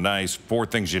 Looking nice. 4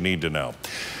 things you need to know.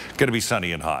 Going to be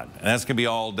sunny and hot, and that's going to be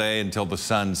all day until the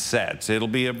sun sets. It'll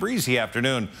be a breezy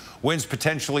afternoon. Winds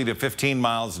potentially to 15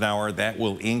 miles an hour. That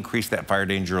will increase that fire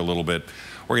danger a little bit.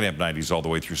 We're going to have 90s all the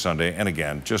way through Sunday. And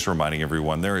again, just reminding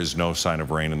everyone, there is no sign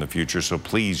of rain in the future, so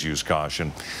please use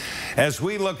caution. As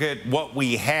we look at what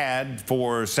we had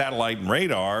for satellite and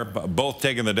radar, both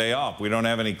taking the day off. We don't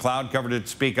have any cloud cover to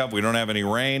speak of. We don't have any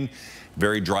rain.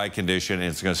 Very dry condition, and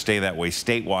it's going to stay that way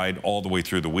statewide all the way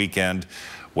through the weekend.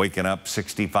 Waking up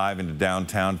 65 into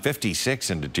downtown, 56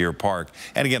 into Deer Park.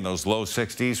 And again, those low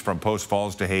 60s from Post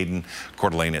Falls to Hayden, Coeur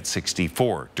d'Alene at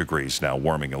 64 degrees now,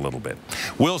 warming a little bit.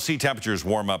 We'll see temperatures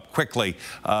warm up quickly.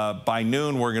 By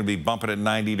noon, we're going to be bumping at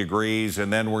 90 degrees,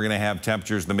 and then we're going to have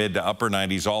temperatures in the mid to upper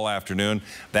 90s all afternoon.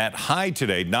 That high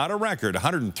today, not a record,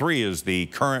 103 is the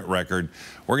current record.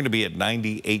 We're going to be at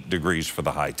 98 degrees for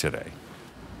the high today.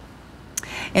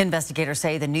 Investigators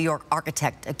say the New York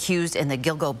architect accused in the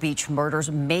Gilgo Beach murders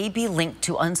may be linked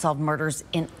to unsolved murders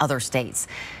in other states.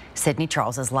 Sydney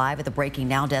Charles is live at the Breaking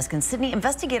Now desk. And Sydney,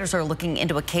 investigators are looking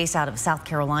into a case out of South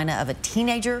Carolina of a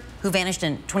teenager who vanished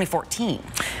in 2014.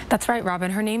 That's right,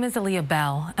 Robin. Her name is Aaliyah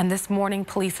Bell. And this morning,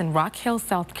 police in Rock Hill,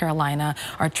 South Carolina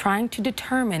are trying to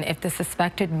determine if the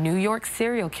suspected New York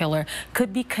serial killer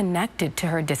could be connected to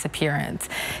her disappearance.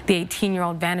 The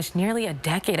 18-year-old vanished nearly a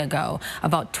decade ago,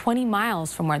 about 20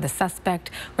 miles from where the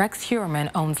suspect, Rex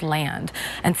Heuermann, owns land.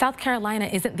 And South Carolina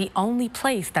isn't the only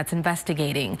place that's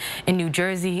investigating. In New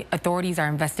Jersey, authorities are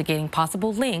investigating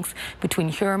possible links between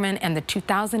Heuermann and the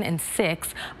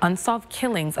 2006 unsolved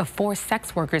killings of 4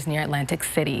 sex workers near Atlantic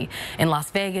City. In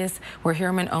Las Vegas, where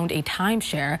Heuermann owned a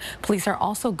timeshare, police are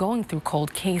also going through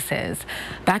cold cases.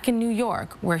 Back in New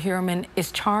York, where Heuermann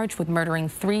is charged with murdering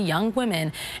 3 young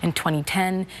women in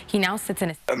 2010, he now sits in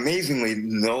a... Amazingly,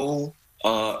 no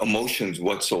emotions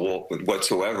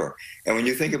whatsoever. And when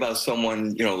you think about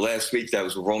someone, you know, last week that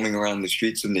was roaming around the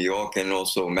streets of New York and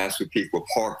also Massapequa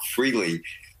Park freely,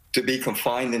 to be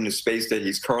confined in the space that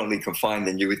he's currently confined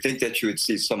in, you would think that you would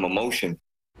see some emotion.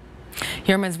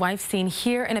 Heuermann's wife, seen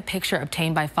here in a picture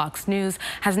obtained by Fox News,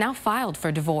 has now filed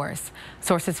for divorce.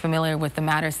 Sources familiar with the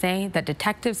matter say that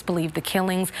detectives believe the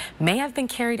killings may have been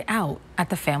carried out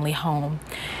at the family home.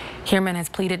 Heuermann has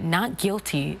pleaded not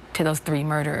guilty to those 3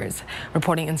 murders.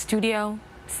 Reporting in studio,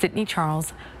 Sydney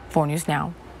Charles, 4 News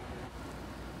Now.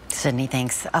 Sydney,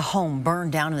 thanks. A home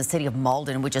burned down in the city of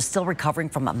Malden, which is still recovering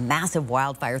from a massive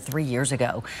wildfire 3 years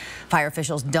ago. Fire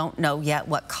officials don't know yet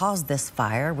what caused this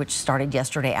fire, which started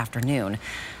yesterday afternoon.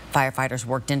 Firefighters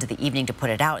worked into the evening to put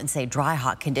it out and say dry,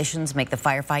 hot conditions make the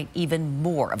firefight even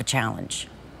more of a challenge.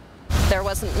 There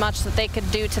wasn't much that they could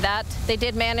do to that. They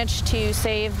did manage to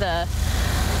save the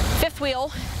 5th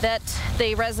wheel that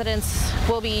the residents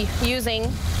will be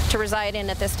using to reside in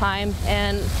at this time,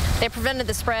 and they prevented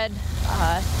the spread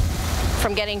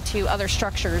from getting to other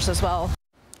structures as well.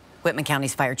 Whitman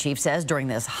County's fire chief says during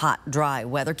this hot, dry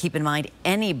weather, keep in mind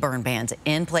any burn bans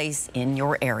in place in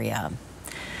your area.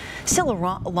 Still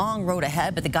a long road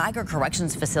ahead, but the Geiger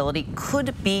Corrections Facility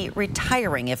could be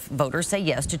retiring if voters say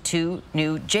yes to 2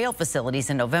 new jail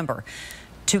facilities in November.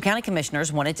 2 county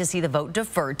commissioners wanted to see the vote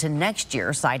deferred to next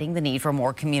year, citing the need for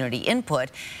more community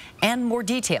input and more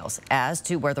details as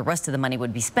to where the rest of the money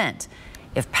would be spent.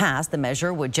 If passed, the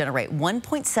measure would generate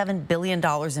 $1.7 billion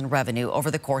in revenue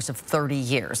over the course of 30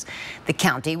 years. The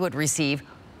county would receive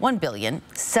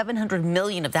 $1.7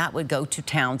 billion of that would go to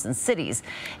towns and cities.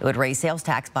 It would raise sales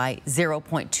tax by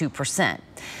 0.2%.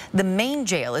 The main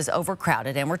jail is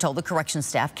overcrowded, and we're told the corrections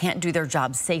staff can't do their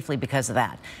jobs safely because of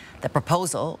that. The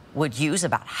proposal would use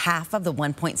about half of the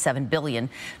 $1.7 billion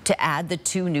to add the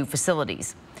 2 new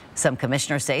facilities. Some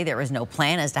commissioners say there is no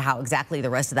plan as to how exactly the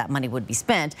rest of that money would be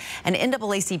spent. And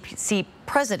NAACP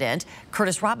President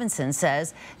Curtis Robinson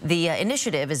says the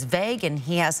initiative is vague and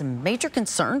he has some major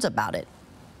concerns about it.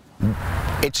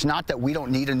 It's not that we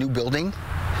don't need a new building.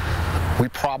 We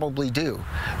probably do.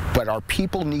 But our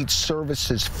people need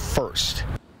services first.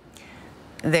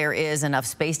 There is enough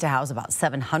space to house about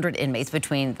 700 inmates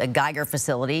between the Geiger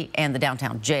facility and the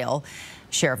downtown jail.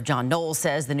 Sheriff John Knowles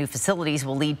says the new facilities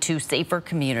will lead to safer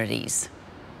communities.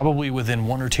 Probably within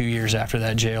 1 or 2 years after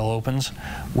that jail opens,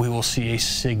 we will see a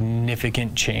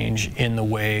significant change in the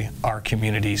way our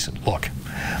communities look.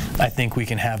 I think we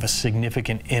can have a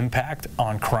significant impact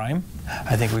on crime.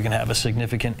 I think we can have a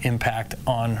significant impact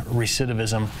on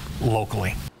recidivism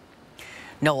locally.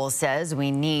 Knowles says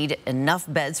we need enough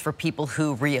beds for people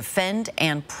who reoffend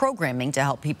and programming to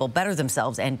help people better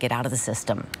themselves and get out of the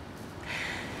system.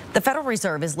 The Federal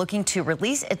Reserve is looking to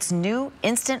release its new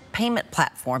instant payment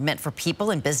platform meant for people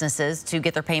and businesses to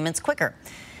get their payments quicker.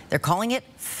 They're calling it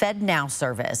FedNow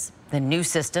service. The new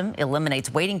system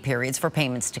eliminates waiting periods for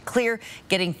payments to clear,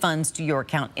 getting funds to your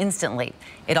account instantly.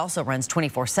 It also runs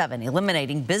 24/7,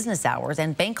 eliminating business hours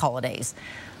and bank holidays.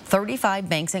 35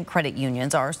 banks and credit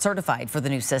unions are certified for the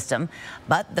new system,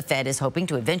 but the Fed is hoping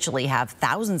to eventually have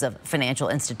thousands of financial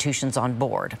institutions on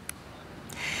board.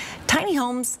 Tiny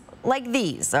homes like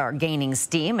these are gaining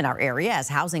steam in our area as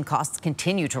housing costs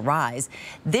continue to rise.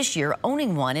 This year,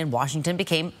 owning one in Washington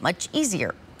became much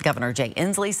easier. Governor Jay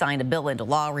Inslee signed a bill into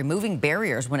law removing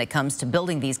barriers when it comes to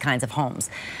building these kinds of homes.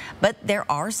 But there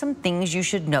are some things you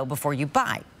should know before you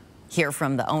buy. Hear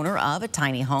from the owner of a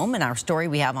tiny home in our story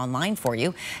we have online for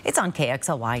you. It's on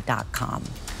KXLY.com.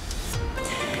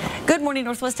 Good morning,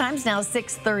 Northwest Times, now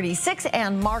 6:36,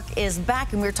 and Mark is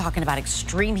back, and we're talking about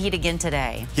extreme heat again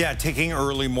today. Yeah, taking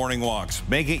early morning walks.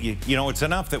 Make it, you know, it's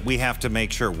enough that we have to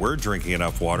make sure we're drinking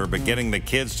enough water, but getting the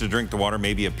kids to drink the water,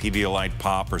 maybe a Pedialyte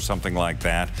pop or something like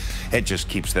that, it just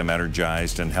keeps them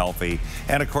energized and healthy.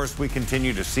 And of course, we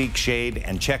continue to seek shade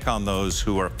and check on those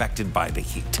who are affected by the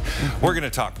heat. We're going to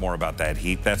talk more about that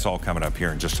heat. That's all coming up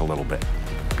here in just a little bit.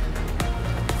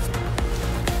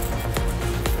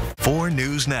 4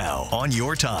 News Now on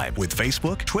your time with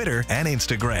Facebook, Twitter, and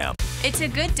Instagram. It's a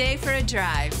good day for a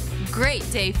drive. Great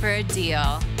day for a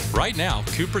deal. Right now,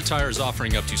 Cooper Tire is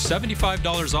offering up to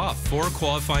 $75 off 4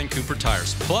 qualifying Cooper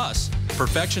tires. Plus,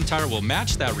 Perfection Tire will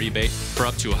match that rebate for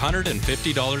up to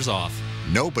 $150 off.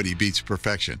 Nobody beats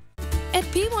perfection. At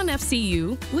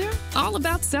P1FCU, we're all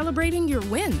about celebrating your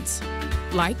wins.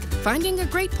 Like finding a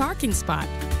great parking spot.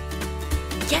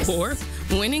 Yes. Or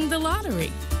winning the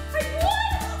lottery.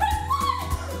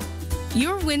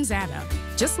 Your wins add up,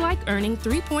 just like earning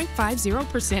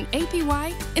 3.50%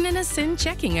 APY in an Ascend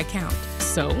checking account.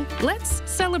 So let's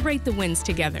celebrate the wins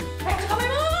together.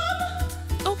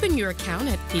 Open your account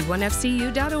at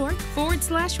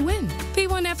p1fcu.org/win.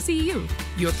 P1FCU,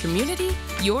 your community,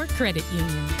 your credit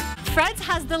union. Fred's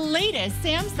has the latest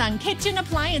Samsung kitchen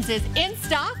appliances in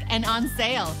stock and on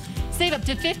sale. Save up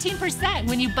to 15%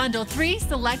 when you bundle 3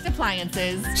 select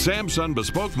appliances. Samsung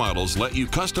bespoke models let you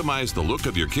customize the look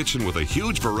of your kitchen with a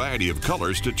huge variety of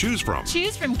colors to choose from.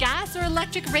 Choose from gas or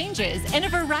electric ranges in a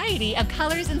variety of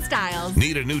colors and styles.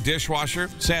 Need a new dishwasher?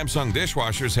 Samsung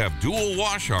dishwashers have dual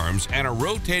wash arms and a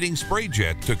rotating spray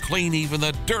jet to clean even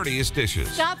the dirtiest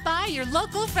dishes. Stop by your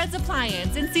local Fred's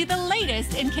Appliance and see the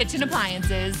latest in kitchen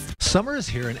appliances. Summer is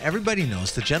here and everybody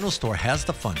knows the General Store has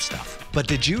the fun stuff. But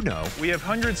did you know we have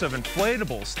hundreds of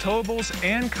inflatables, towables,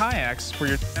 and kayaks for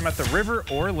your time at the river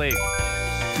or lake.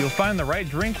 You'll find the right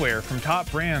drinkware from top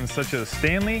brands such as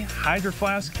Stanley, Hydro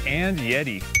Flask, and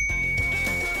Yeti.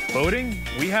 Boating,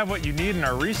 we have what you need in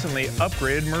our recently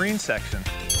upgraded marine section.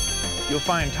 You'll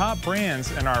find top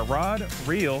brands in our rod,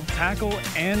 reel, tackle,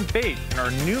 and bait in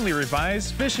our newly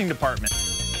revised fishing department.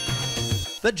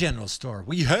 The General Store,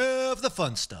 we have the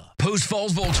fun stuff. Post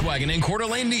Falls Volkswagen and Coeur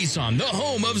d'Alene Nissan, the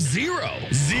home of zero.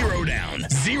 Zero down,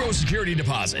 zero security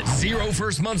deposit, zero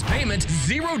first month's payment,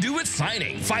 zero due at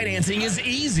signing. Financing is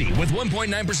easy with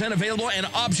 1.9% available and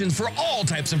options for all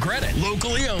types of credit.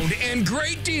 Locally owned and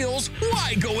great deals.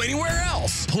 Why go anywhere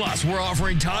else? Plus, we're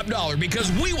offering top dollar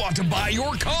because we want to buy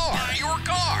your car. Buy your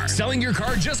car. Selling your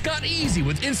car just got easy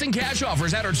with instant cash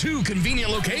offers at our 2 convenient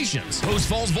locations. Post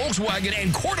Falls Volkswagen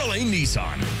and Coeur d'Alene Nissan.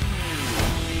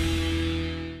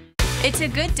 It's a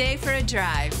good day for a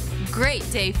drive. Great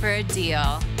day for a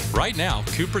deal. Right now,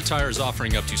 Cooper Tire is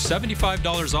offering up to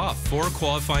 $75 off 4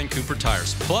 qualifying Cooper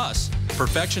tires. Plus,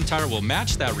 Perfection Tire will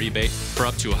match that rebate for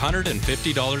up to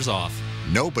 $150 off.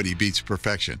 Nobody beats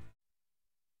perfection.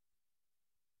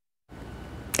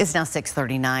 It's now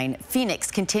 6:39.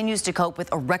 Phoenix continues to cope with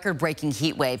a record-breaking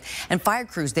heat wave, and fire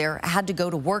crews there had to go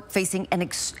to work facing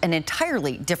an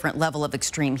entirely different level of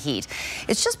extreme heat.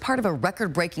 It's just part of a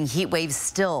record-breaking heat wave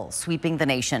still sweeping the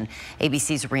nation.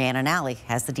 ABC's Rhiannon Alley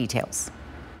has the details.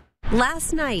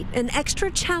 Last night, an extra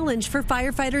challenge for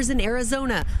firefighters in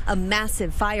Arizona. A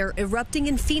massive fire erupting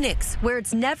in Phoenix, where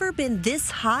it's never been this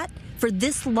hot for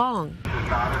this long.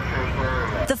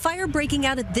 The fire breaking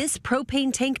out at this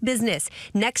propane tank business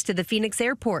next to the Phoenix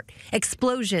airport.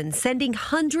 Explosion sending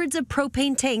hundreds of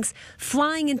propane tanks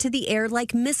flying into the air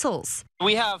like missiles.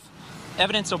 We have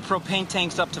evidence of propane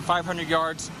tanks up to 500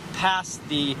 yards past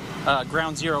the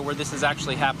ground zero where this is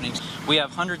actually happening. We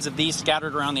have hundreds of these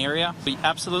scattered around the area.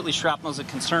 Absolutely, shrapnel is a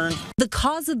concern. The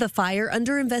cause of the fire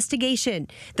under investigation.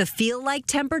 The feel-like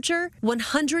temperature,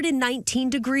 119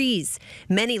 degrees.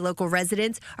 Many local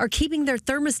residents are keeping their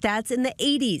thermostats in the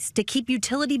 80s to keep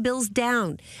utility bills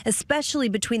down, especially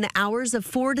between the hours of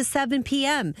 4 to 7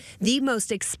 p.m., the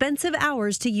most expensive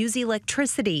hours to use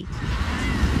electricity.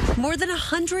 More than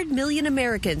 100 million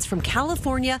Americans from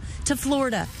California to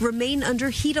Florida remain under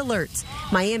heat alerts.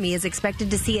 Miami is expected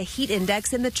to see a heat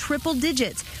index in the triple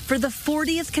digits for the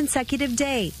 40th consecutive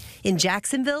day. In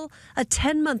Jacksonville, a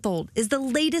 10-month-old is the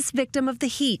latest victim of the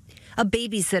heat. A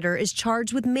babysitter is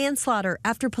charged with manslaughter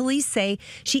after police say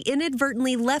she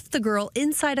inadvertently left the girl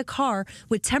inside a car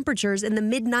with temperatures in the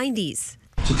mid-90s.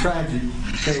 It's a tragic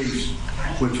case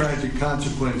with tragic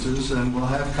consequences, and will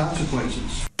have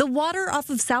consequences. The water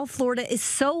off of South Florida is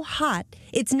so hot,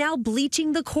 it's now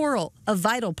bleaching the coral, a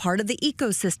vital part of the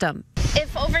ecosystem.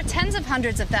 If over tens of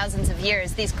hundreds of thousands of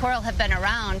years these coral have been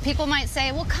around, people might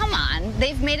say, well, come on,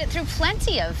 they've made it through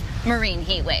plenty of marine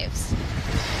heat waves.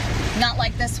 Not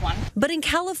like this one. But in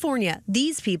California,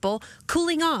 these people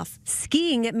cooling off,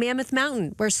 skiing at Mammoth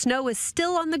Mountain, where snow is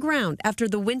still on the ground after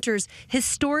the winter's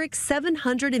historic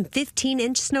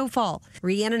 715-inch snowfall.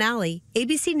 Rhiannon Alley,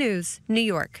 ABC News, New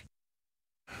York.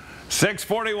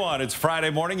 6:41. It's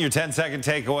Friday morning. Your 10-second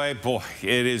takeaway. Boy,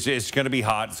 it's going to be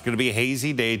hot. It's going to be a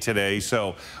hazy day today.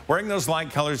 So wearing those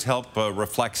light colors help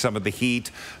reflect some of the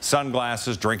heat.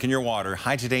 Sunglasses, drinking your water.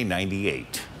 High today,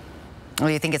 98. Well,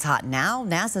 you think it's hot now?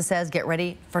 NASA says get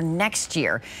ready for next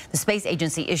year. The space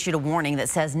agency issued a warning that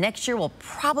says next year will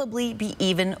probably be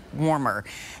even warmer.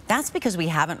 That's because we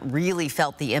haven't really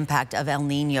felt the impact of El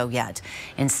Nino yet.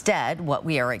 Instead, what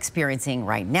we are experiencing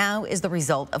right now is the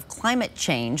result of climate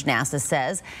change, NASA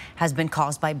says, has been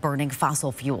caused by burning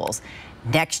fossil fuels.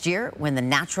 Next year, when the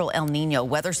natural El Nino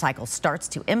weather cycle starts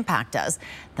to impact us,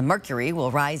 the mercury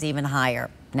will rise even higher.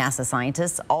 NASA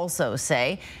scientists also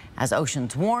say as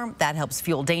oceans warm, that helps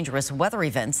fuel dangerous weather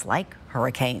events like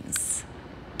hurricanes.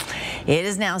 It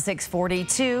is now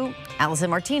 6:42. Allison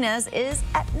Martinez is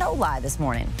at NOLI this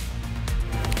morning.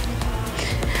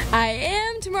 I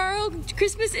am. Tomorrow,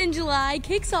 Christmas in July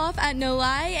kicks off at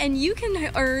NOLI, and you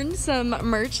can earn some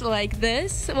merch like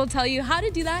this. We'll tell you how to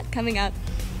do that coming up.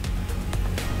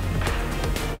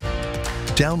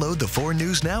 Download the 4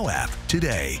 News Now app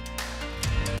today.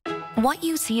 What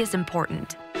you see is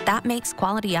important. That makes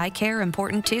quality eye care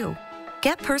important too.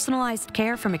 Get personalized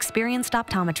care from experienced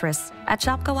optometrists at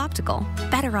Shopko Optical.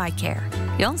 Better eye care.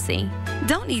 You'll see.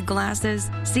 Don't need glasses.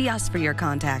 See us for your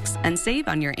contacts and save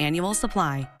on your annual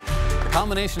supply. A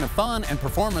combination of fun and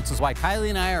performance is why Kylie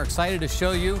and I are excited to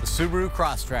show you the Subaru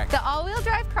Crosstrek. The all-wheel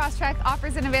drive Crosstrek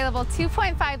offers an available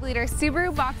 2.5-liter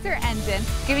Subaru Boxer engine,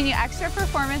 giving you extra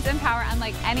performance and power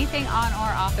unlike anything on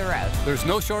or off the road. There's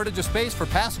no shortage of space for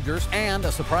passengers and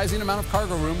a surprising amount of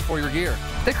cargo room for your gear.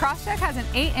 The Crosstrek has an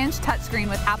 8-inch touchscreen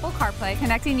with Apple CarPlay,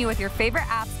 connecting you with your favorite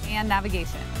apps and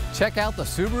navigation. Check out the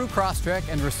Subaru Crosstrek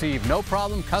and receive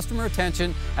no-problem customer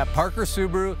attention at Parker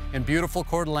Subaru in beautiful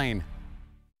Coeur d'Alene.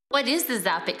 What is the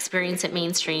ZAP experience at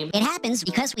Mainstream? It happens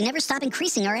because we never stop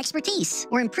increasing our expertise.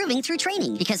 We're improving through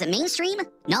training because at Mainstream,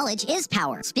 knowledge is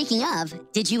power. Speaking of,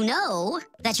 did you know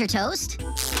that your toast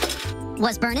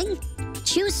was burning?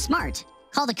 Choose smart.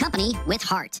 Call the company with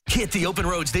heart. Hit the open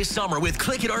roads this summer with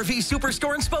Click It RV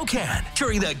Superstore in Spokane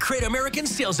during the Great American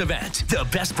Sales Event. The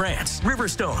best brands,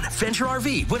 Riverstone, Venture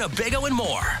RV, Winnebago, and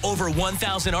more. Over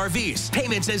 1,000 RVs.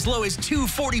 Payments as low as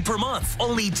 $240 per month.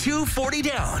 Only $240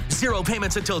 down. 0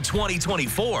 payments until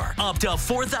 2024. Up to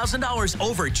 $4,000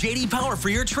 over JD Power for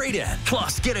your trade-in.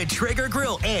 Plus, get a Traeger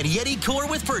grill and Yeti cooler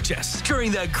with purchase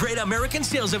during the Great American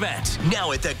Sales Event.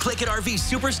 Now at the Click It RV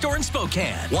Superstore in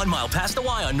Spokane. 1 mile past the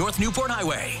Y on North Newport Highway.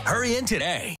 highway. Hurry in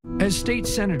today. As state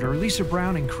senator, Lisa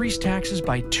Brown increased taxes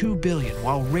by $2 billion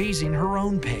while raising her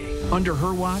own pay. Under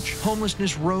her watch,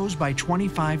 homelessness rose by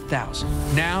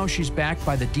 25,000. Now she's backed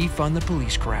by the Defund the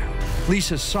Police crowd.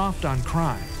 Lisa's soft on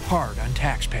crime, hard on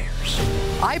taxpayers.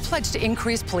 I pledge to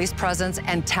increase police presence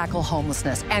and tackle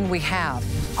homelessness, and we have.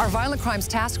 Our Violent Crimes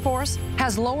Task Force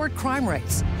has lowered crime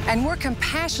rates, and we're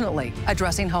compassionately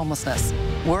addressing homelessness.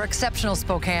 We're exceptional,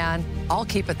 Spokane. I'll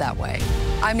keep it that way.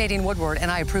 I'm Nadine Woodward, and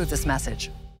I approve this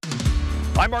message.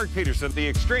 I'm Mark Peterson, the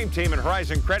Extreme Team and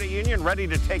Horizon Credit Union, ready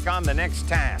to take on the next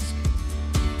task.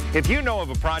 If you know of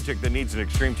a project that needs an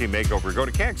Extreme Team makeover, go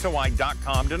to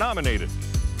KXLY.com to nominate it.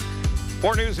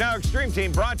 4 News Now Extreme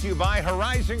Team brought to you by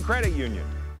Horizon Credit Union.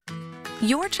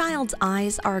 Your child's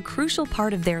eyes are a crucial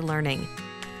part of their learning.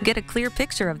 Get a clear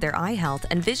picture of their eye health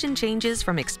and vision changes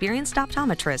from experienced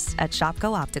optometrists at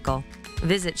Shopko Optical.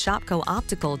 Visit Shopko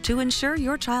Optical to ensure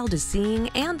your child is seeing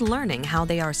and learning how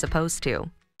they are supposed to.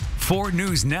 4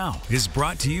 News Now is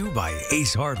brought to you by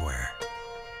Ace Hardware.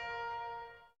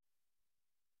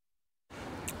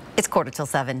 It's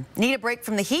 6:45. Need a break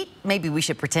from the heat? Maybe we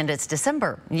should pretend it's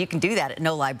December. You can do that at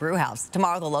No Lie Brew House.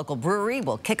 Tomorrow, the local brewery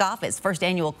will kick off its first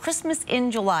annual Christmas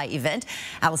in July event.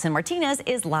 Allison Martinez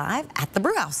is live at the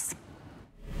brew house.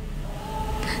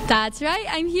 That's right.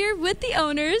 I'm here with the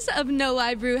owners of No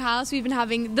Lie Brew House. We've been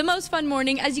having the most fun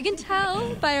morning. As you can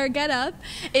tell by our getup,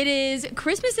 it is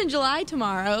Christmas in July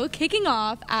tomorrow, kicking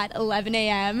off at 11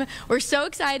 a.m. We're so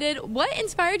excited. What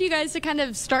inspired you guys to kind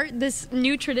of start this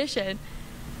new tradition?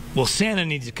 Well, Santa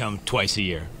needs to come twice a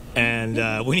year,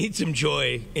 and we need some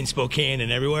joy in Spokane and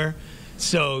everywhere.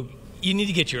 So you need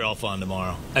to get your elf on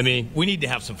tomorrow. I mean, we need to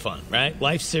have some fun, right?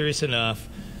 Life's serious enough.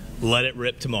 Let it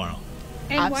rip tomorrow.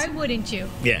 And why wouldn't you?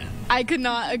 Yeah. I could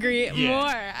not agree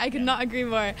more. I could not agree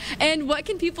more. And what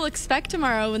can people expect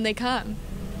tomorrow when they come?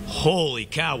 Holy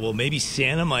cow. Well, maybe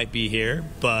Santa might be here,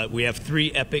 but we have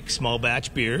 3 epic small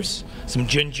batch beers, some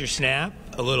ginger snap,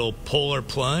 a little polar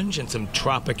plunge, and some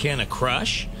Tropicana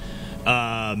Crush.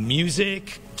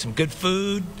 Music, some good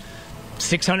food,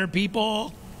 600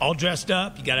 people, all dressed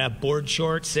up. You got to have board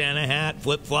shorts, Santa hat,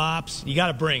 flip-flops. You got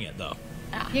to bring it, though.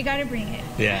 You got to bring it.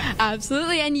 Yeah.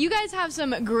 Absolutely. And you guys have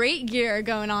some great gear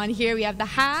going on here. We have the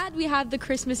hat. We have the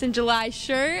Christmas in July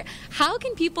shirt. How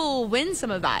can people win some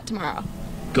of that tomorrow?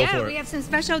 Go for it. We have some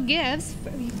special gifts.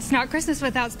 It's not Christmas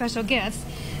without special gifts.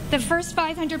 The first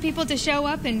 500 people to show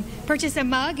up and purchase a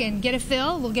mug and get a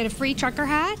fill will get a free trucker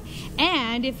hat.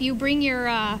 And if you bring your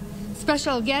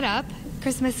special get-up,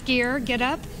 Christmas gear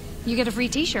get-up, you get a free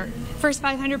T-shirt. First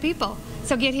 500 people.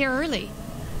 So get here early.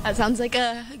 That sounds like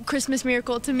a Christmas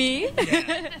miracle to me.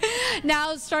 Yeah.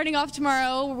 Now, starting off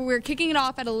tomorrow, we're kicking it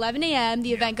off at 11 a.m.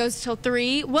 The event goes till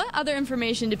 3. What other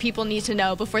information do people need to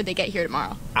know before they get here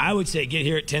tomorrow? I would say get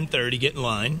here at 10:30, get in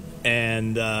line,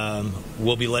 and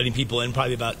we'll be letting people in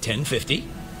probably about 10:50.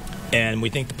 And we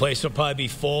think the place will probably be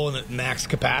full and at max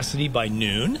capacity by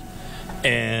noon.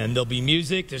 And there'll be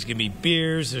music, there's going to be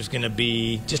beers, there's going to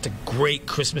be just a great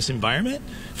Christmas environment.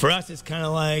 For us, it's kind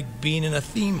of like being in a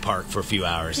theme park for a few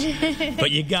hours.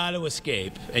 But you got to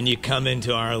escape, and you come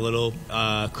into our little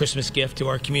Christmas gift to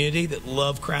our community that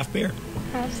love craft beer.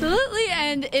 Absolutely,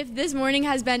 and if this morning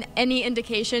has been any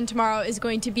indication, tomorrow is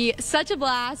going to be such a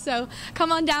blast. So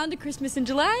come on down to Christmas in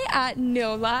July at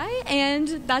No Lie. And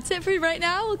that's it for right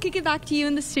now. We'll kick it back to you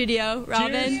in the studio,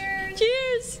 Robin.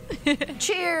 Cheers!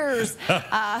 Cheers!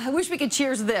 I wish we could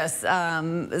cheers this,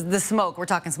 the smoke. We're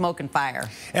talking smoke and fire.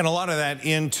 And a lot of that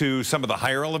into some of the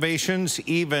higher elevations,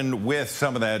 even with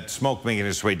some of that smoke making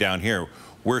its way down here.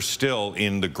 We're still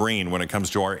in the green when it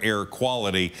comes to our air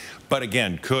quality, but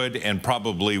again, could and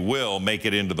probably will make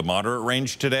it into the moderate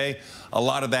range today. A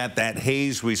lot of that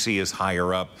haze we see is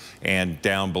higher up, and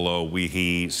down below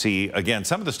we see, again,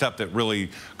 some of the stuff that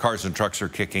really cars and trucks are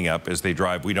kicking up as they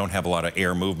drive. We don't have a lot of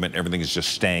air movement. Everything is just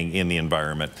staying in the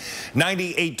environment.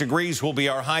 98 degrees will be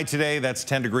our high today. That's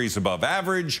 10 degrees above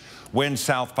average. Wind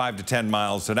south 5 to 10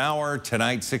 miles an hour.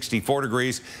 Tonight, 64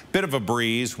 degrees. Bit of a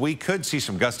breeze. We could see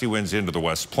some gusty winds into the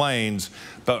West Plains,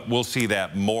 but we'll see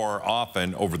that more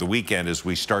often over the weekend as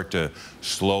we start to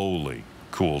slowly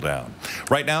cool down.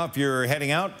 Right now, if you're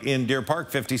heading out in Deer Park,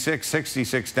 56,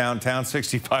 66 downtown,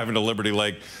 65 into Liberty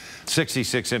Lake,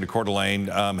 66 into Coeur d'Alene.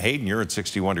 Hayden, you're at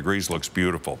 61 degrees. Looks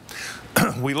beautiful.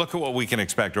 We look at what we can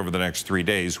expect over the next 3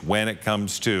 days when it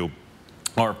comes to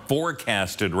our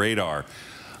forecasted radar.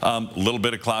 A little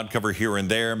bit of cloud cover here and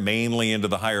there, mainly into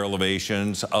the higher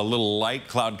elevations. A little light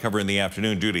cloud cover in the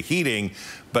afternoon due to heating,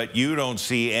 but you don't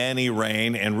see any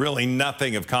rain and really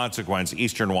nothing of consequence.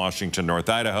 Eastern Washington, North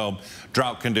Idaho,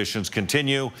 drought conditions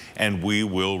continue, and we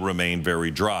will remain very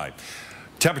dry.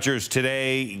 Temperatures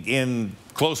today in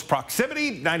close proximity,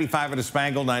 95 in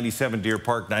Espangle, 97 Deer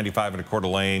Park, 95 in Coeur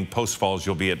d'Alene. Post Falls,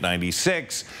 you'll be at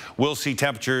 96. We'll see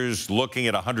temperatures looking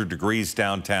at 100 degrees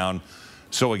downtown.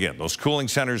 So again, those cooling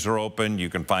centers are open.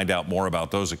 You can find out more about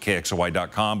those at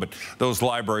KXLY.com, but those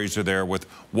libraries are there with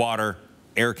water,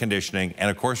 air conditioning,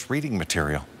 and of course, reading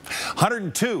material.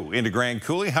 102 into Grand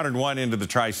Coulee, 101 into the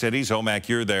Tri-Cities. Omak,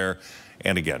 you're there.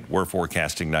 And again, we're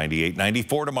forecasting 98,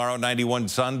 94 tomorrow, 91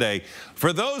 Sunday.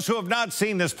 For those who have not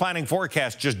seen this planning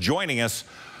forecast, just joining us,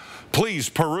 please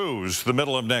peruse the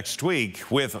middle of next week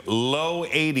with low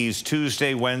 80s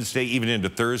Tuesday, Wednesday, even into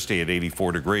Thursday at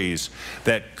 84 degrees.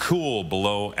 That cool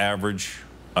below average.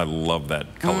 I love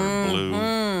that color blue,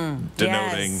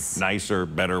 denoting nicer,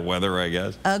 better weather, I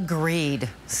guess. Agreed.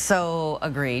 So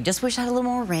agreed. Just wish I had a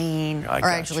little more rain, or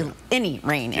actually any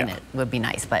rain in it would be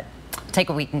nice, but take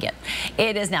what we can get.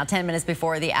 It is now 10 minutes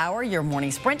before the hour. Your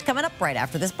morning sprint coming up right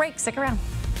after this break. Stick around.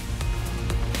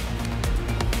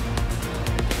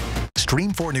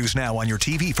 Stream 4 News Now on your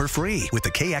TV for free with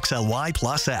the KXLY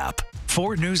Plus app.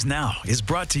 4 News Now is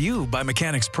brought to you by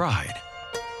Mechanics Pride.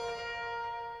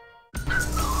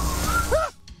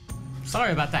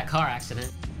 Sorry about that car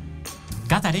accident.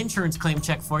 Got that insurance claim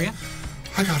check for you.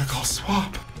 I gotta call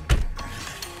SWAP.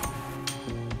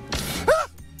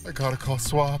 I gotta call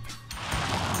SWAP.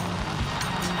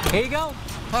 Here you go.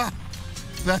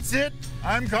 That's it?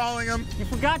 I'm calling them. You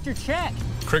forgot your check.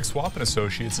 Craig Swap &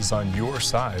 Associates is on your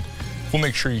side. We'll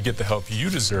make sure you get the help you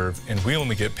deserve, and we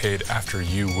only get paid after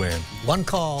you win. One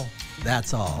call,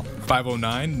 that's all.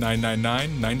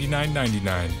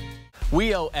 509-999-9999.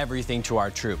 We owe everything to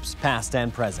our troops, past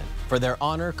and present, for their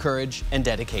honor, courage, and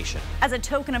dedication. As a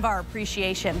token of our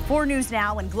appreciation, 4 News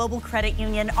Now and Global Credit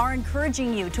Union are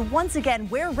encouraging you to once again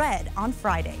wear red on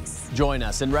Fridays. Join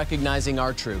us in recognizing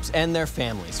our troops and their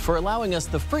families for allowing us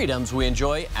the freedoms we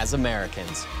enjoy as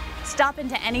Americans. Stop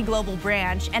into any Global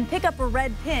branch and pick up a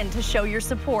red pin to show your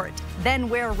support. Then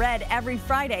wear red every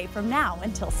Friday from now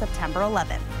until September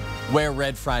 11th. Wear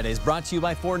Red Fridays, brought to you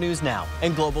by 4 News Now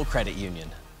and Global Credit Union.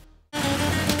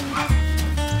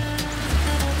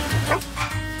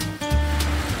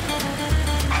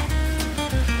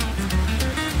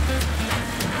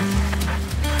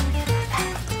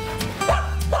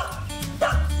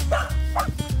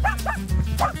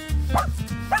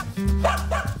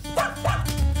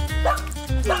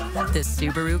 The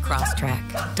Subaru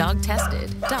Crosstrek. Dog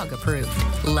tested, dog approved.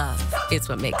 Love. It's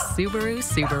what makes Subaru,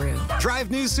 Subaru.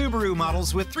 Drive new Subaru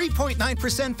models with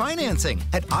 3.9% financing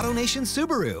at AutoNation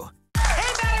Subaru.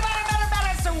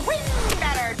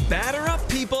 Batter up,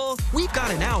 people! We've got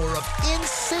an hour of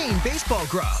insane baseball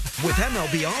grub with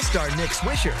MLB All-Star Nick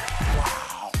Swisher.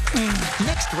 Wow.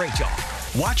 Next, Rachel.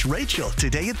 Watch Rachel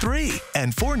today at 3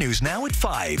 and 4 News Now at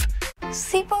 5.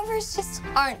 Sleepovers just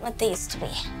aren't what they used to be.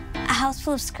 A house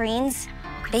full of screens,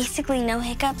 basically no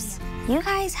hiccups. You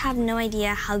guys have no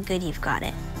idea how good you've got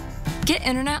it. Get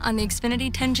internet on the Xfinity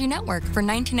 10G network for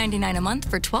 $19.99 a month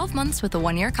for 12 months with a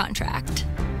 1-year contract.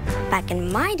 Back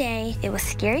in my day, it was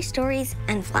scary stories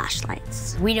and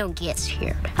flashlights. We don't get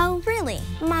scared. Oh, really?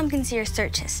 Mom can see your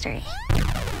search history.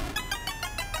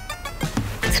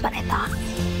 That's what I thought.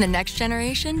 The next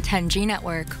generation 10G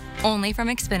network, only from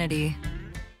Xfinity.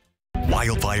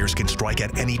 Wildfires can strike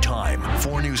at any time.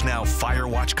 4 News Now Fire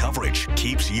Watch coverage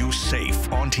keeps you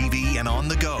safe on TV and on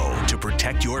the go to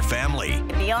protect your family.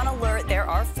 Be on alert, there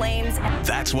are flames.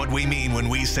 That's what we mean when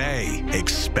we say,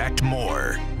 expect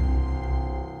more.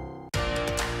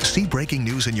 See breaking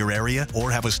news in your area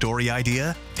or have a story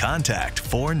idea? Contact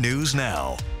 4 News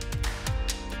Now.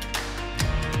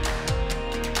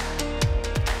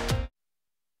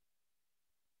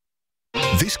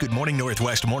 This Good Morning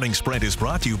Northwest Morning Sprint is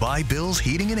brought to you by Bill's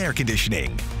Heating and Air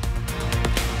Conditioning.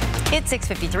 It's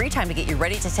 6:53, time to get you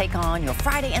ready to take on your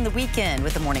Friday and the weekend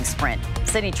with the Morning Sprint.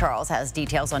 Sydney Charles has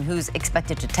details on who's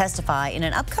expected to testify in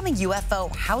an upcoming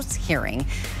UFO House hearing.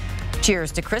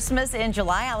 Cheers to Christmas in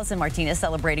July. Allison Martinez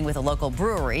celebrating with a local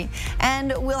brewery.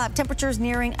 And we'll have temperatures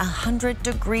nearing 100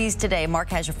 degrees today. Mark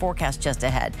has your forecast just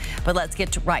ahead. But let's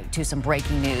get right to some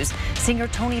breaking news. Singer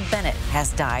Tony Bennett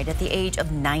has died at the age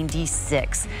of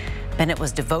 96. Bennett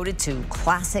was devoted to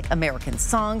classic American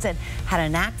songs and had a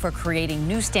knack for creating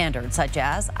new standards, such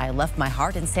as I Left My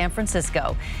Heart in San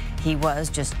Francisco. He was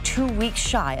just 2 weeks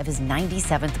shy of his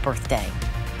 97th birthday.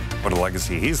 What a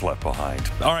legacy he's left behind.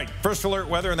 All right, First Alert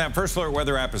Weather, and that First Alert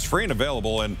Weather app is free and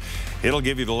available, and it'll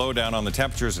give you the lowdown on the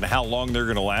temperatures and how long they're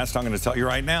going to last. I'm going to tell you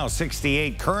right now,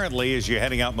 68 currently as you're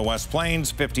heading out in the West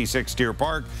Plains, 56 Deer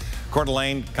Park, Coeur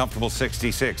d'Alene, comfortable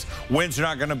 66. Winds are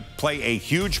not going to play a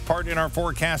huge part in our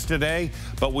forecast today,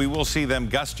 but we will see them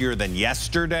gustier than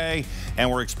yesterday, and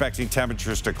we're expecting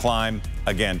temperatures to climb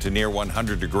again to near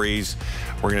 100 degrees.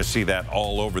 We're going to see that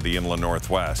all over the inland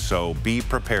Northwest, so be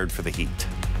prepared for the heat.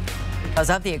 Because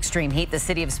of the extreme heat, the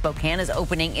city of Spokane is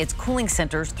opening its cooling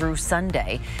centers through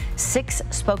Sunday. 6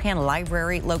 Spokane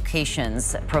library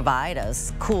locations provide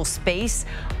us cool space,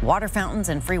 water fountains,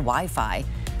 and free Wi-Fi.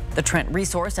 The Trent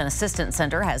Resource and Assistance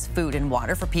Center has food and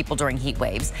water for people during heat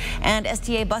waves, and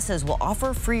STA buses will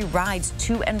offer free rides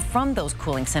to and from those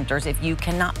cooling centers if you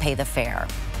cannot pay the fare.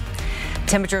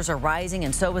 Temperatures are rising,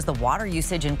 and so is the water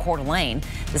usage in Coeur d'Alene.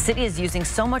 The city is using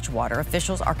so much water,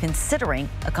 officials are considering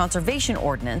a conservation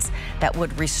ordinance that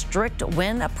would restrict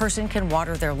when a person can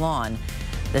water their lawn.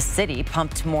 The city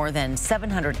pumped more than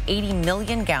 780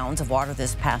 million gallons of water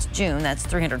this past June. That's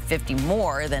 350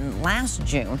 more than last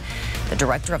June. The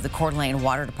director of the Coeur d'Alene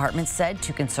Water Department said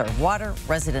to conserve water,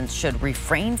 residents should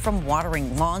refrain from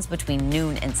watering lawns between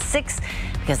noon and 6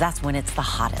 because that's when it's the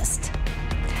hottest.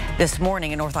 This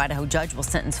morning, a North Idaho judge will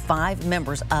sentence 5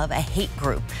 members of a hate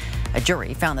group. A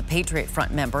jury found the Patriot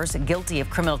Front members guilty of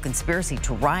criminal conspiracy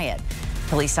to riot.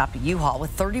 Police stopped a U-Haul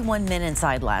with 31 men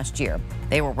inside last year.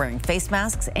 They were wearing face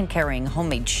masks and carrying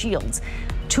homemade shields.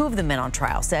 2 of the men on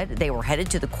trial said they were headed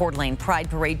to the Coeur d'Alene Pride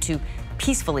Parade to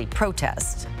peacefully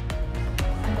protest.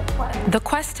 The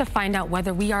quest to find out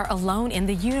whether we are alone in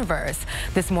the universe.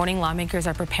 This morning, lawmakers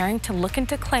are preparing to look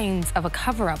into claims of a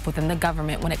cover-up within the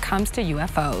government when it comes to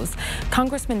UFOs.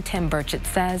 Congressman Tim Burchett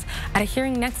says at a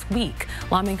hearing next week,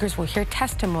 lawmakers will hear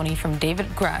testimony from David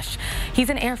Grush. He's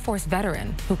an Air Force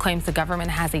veteran who claims the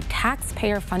government has a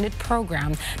taxpayer-funded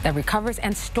program that recovers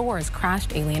and stores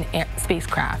crashed alien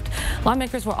spacecraft.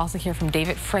 Lawmakers will also hear from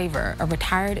David Fravor, a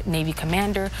retired Navy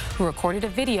commander who recorded a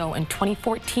video in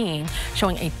 2014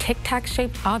 showing a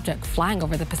tic-tac-shaped object flying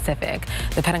over the Pacific.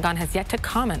 The Pentagon has yet to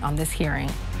comment on this hearing.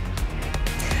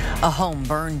 A home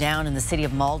burned down in the city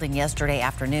of Malden yesterday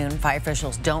afternoon. Fire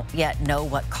officials don't yet know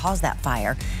what caused that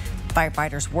fire.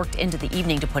 Firefighters worked into the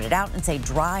evening to put it out and say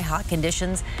dry, hot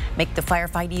conditions make the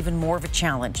firefight even more of a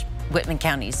challenge. Whitman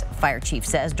County's fire chief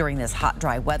says during this hot,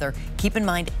 dry weather, keep in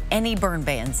mind any burn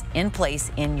bans in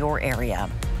place in your area.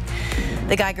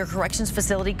 The Geiger Corrections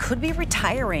Facility could be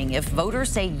retiring if voters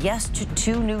say yes to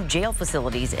 2 new jail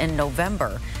facilities in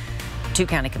November. 2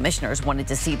 county commissioners wanted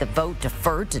to see the vote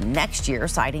deferred to next year,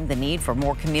 citing the need for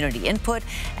more community input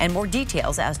and more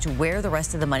details as to where the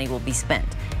rest of the money will be spent.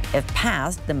 If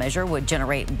passed, the measure would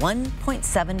generate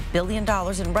 $1.7 billion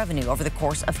in revenue over the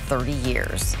course of 30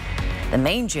 years. The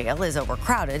main jail is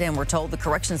overcrowded, and we're told the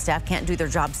corrections staff can't do their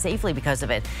job safely because of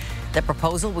it. The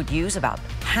proposal would use about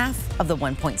half of the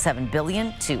 $1.7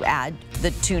 billion to add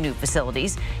the 2 new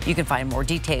facilities. You can find more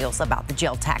details about the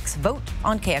jail tax vote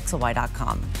on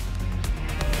KXLY.com.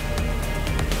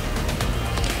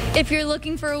 If you're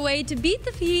looking for a way to beat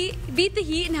the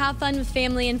heat and have fun with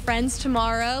family and friends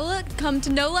tomorrow, come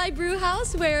to No Lie Brew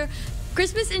House, where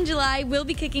Christmas in July will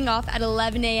be kicking off at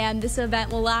 11 a.m. This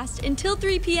event will last until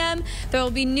 3 p.m. There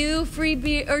will be new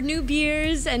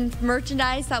beers and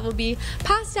merchandise that will be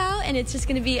passed out, and it's just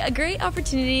going to be a great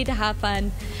opportunity to have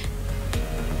fun.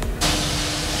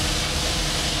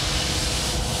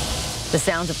 The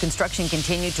sounds of construction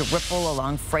continue to ripple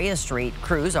along Freya Street.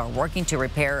 Crews are working to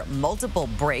repair multiple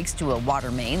breaks to a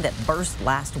water main that burst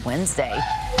last Wednesday.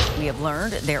 We have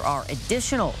learned there are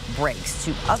additional breaks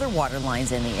to other water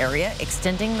lines in the area,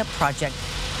 extending the project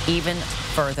even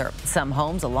further. Some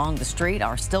homes along the street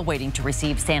are still waiting to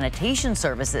receive sanitation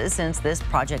services since this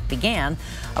project began,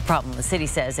 a problem the city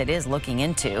says it is looking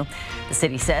into. The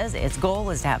city says its goal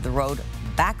is to have the road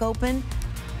back open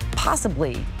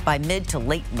possibly by mid to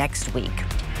late next week.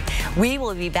 We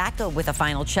will be back with a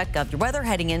final check of your weather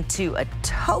heading into a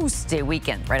toasty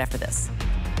weekend right after this.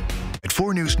 At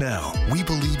 4 News Now, we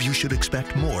believe you should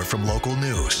expect more from local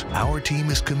news. Our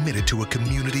team is committed to a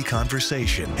community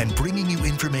conversation and bringing you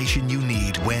information you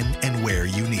need when and where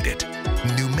you need it.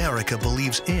 Numerica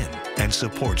believes in and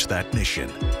supports that mission.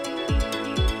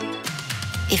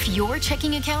 If your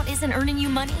checking account isn't earning you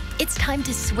money, it's time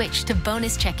to switch to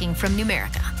bonus checking from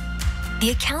Numerica. The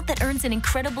account that earns an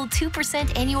incredible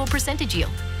 2% annual percentage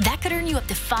yield. That could earn you up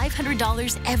to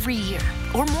 $500 every year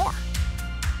or more.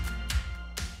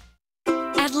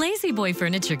 At Lay's Lazy Boy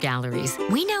Furniture Galleries,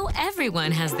 we know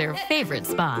everyone has their favorite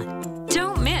spot.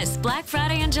 Don't miss Black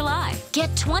Friday in July. Get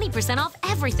 20% off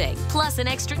everything, plus an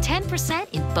extra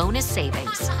 10% in bonus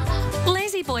savings.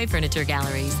 Lazy Boy Furniture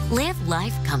Galleries. Live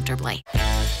life comfortably.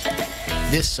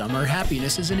 This summer,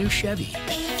 happiness is a new Chevy.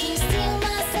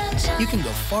 You can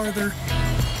go farther,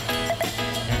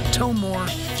 tow more,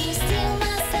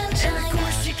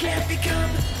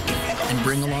 and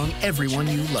bring along everyone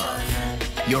you love.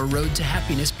 Your road to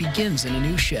happiness begins in a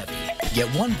new Chevy. Get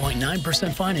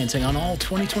 1.9% financing on all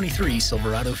 2023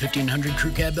 Silverado 1500 Crew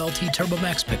Cab LT Turbo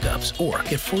Max pickups, or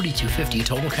get $4,250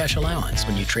 total cash allowance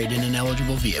when you trade in an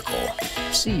eligible vehicle.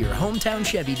 See your hometown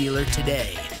Chevy dealer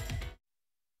today.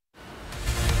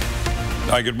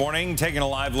 All right, good morning. Taking a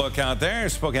live look out there,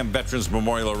 Spokane Veterans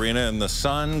Memorial Arena, and the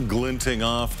sun glinting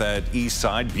off that east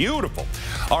side. Beautiful.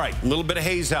 All right, a little bit of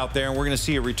haze out there, and we're going to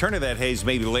see a return of that haze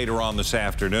maybe later on this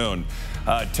afternoon.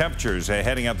 Temperatures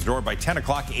heading out the door by 10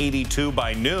 o'clock, 82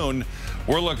 by noon.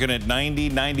 We're looking at 90,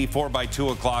 94 by 2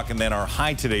 o'clock, and then our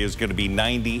high today is going to be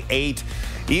 98.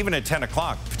 Even at 10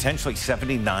 o'clock, potentially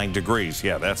 79 degrees.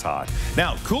 Yeah, that's hot.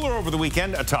 Now, cooler over the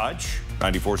weekend, a touch.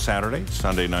 94 Saturday,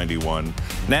 Sunday 91.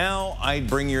 Now, I'd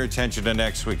bring your attention to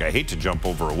next week. I hate to jump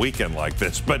over a weekend like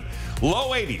this, but low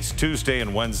 80s Tuesday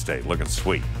and Wednesday. Looking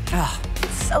sweet. Oh,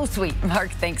 so sweet.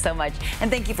 Mark, thanks so much. And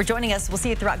thank you for joining us. We'll see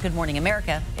you throughout Good Morning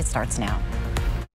America. It starts now.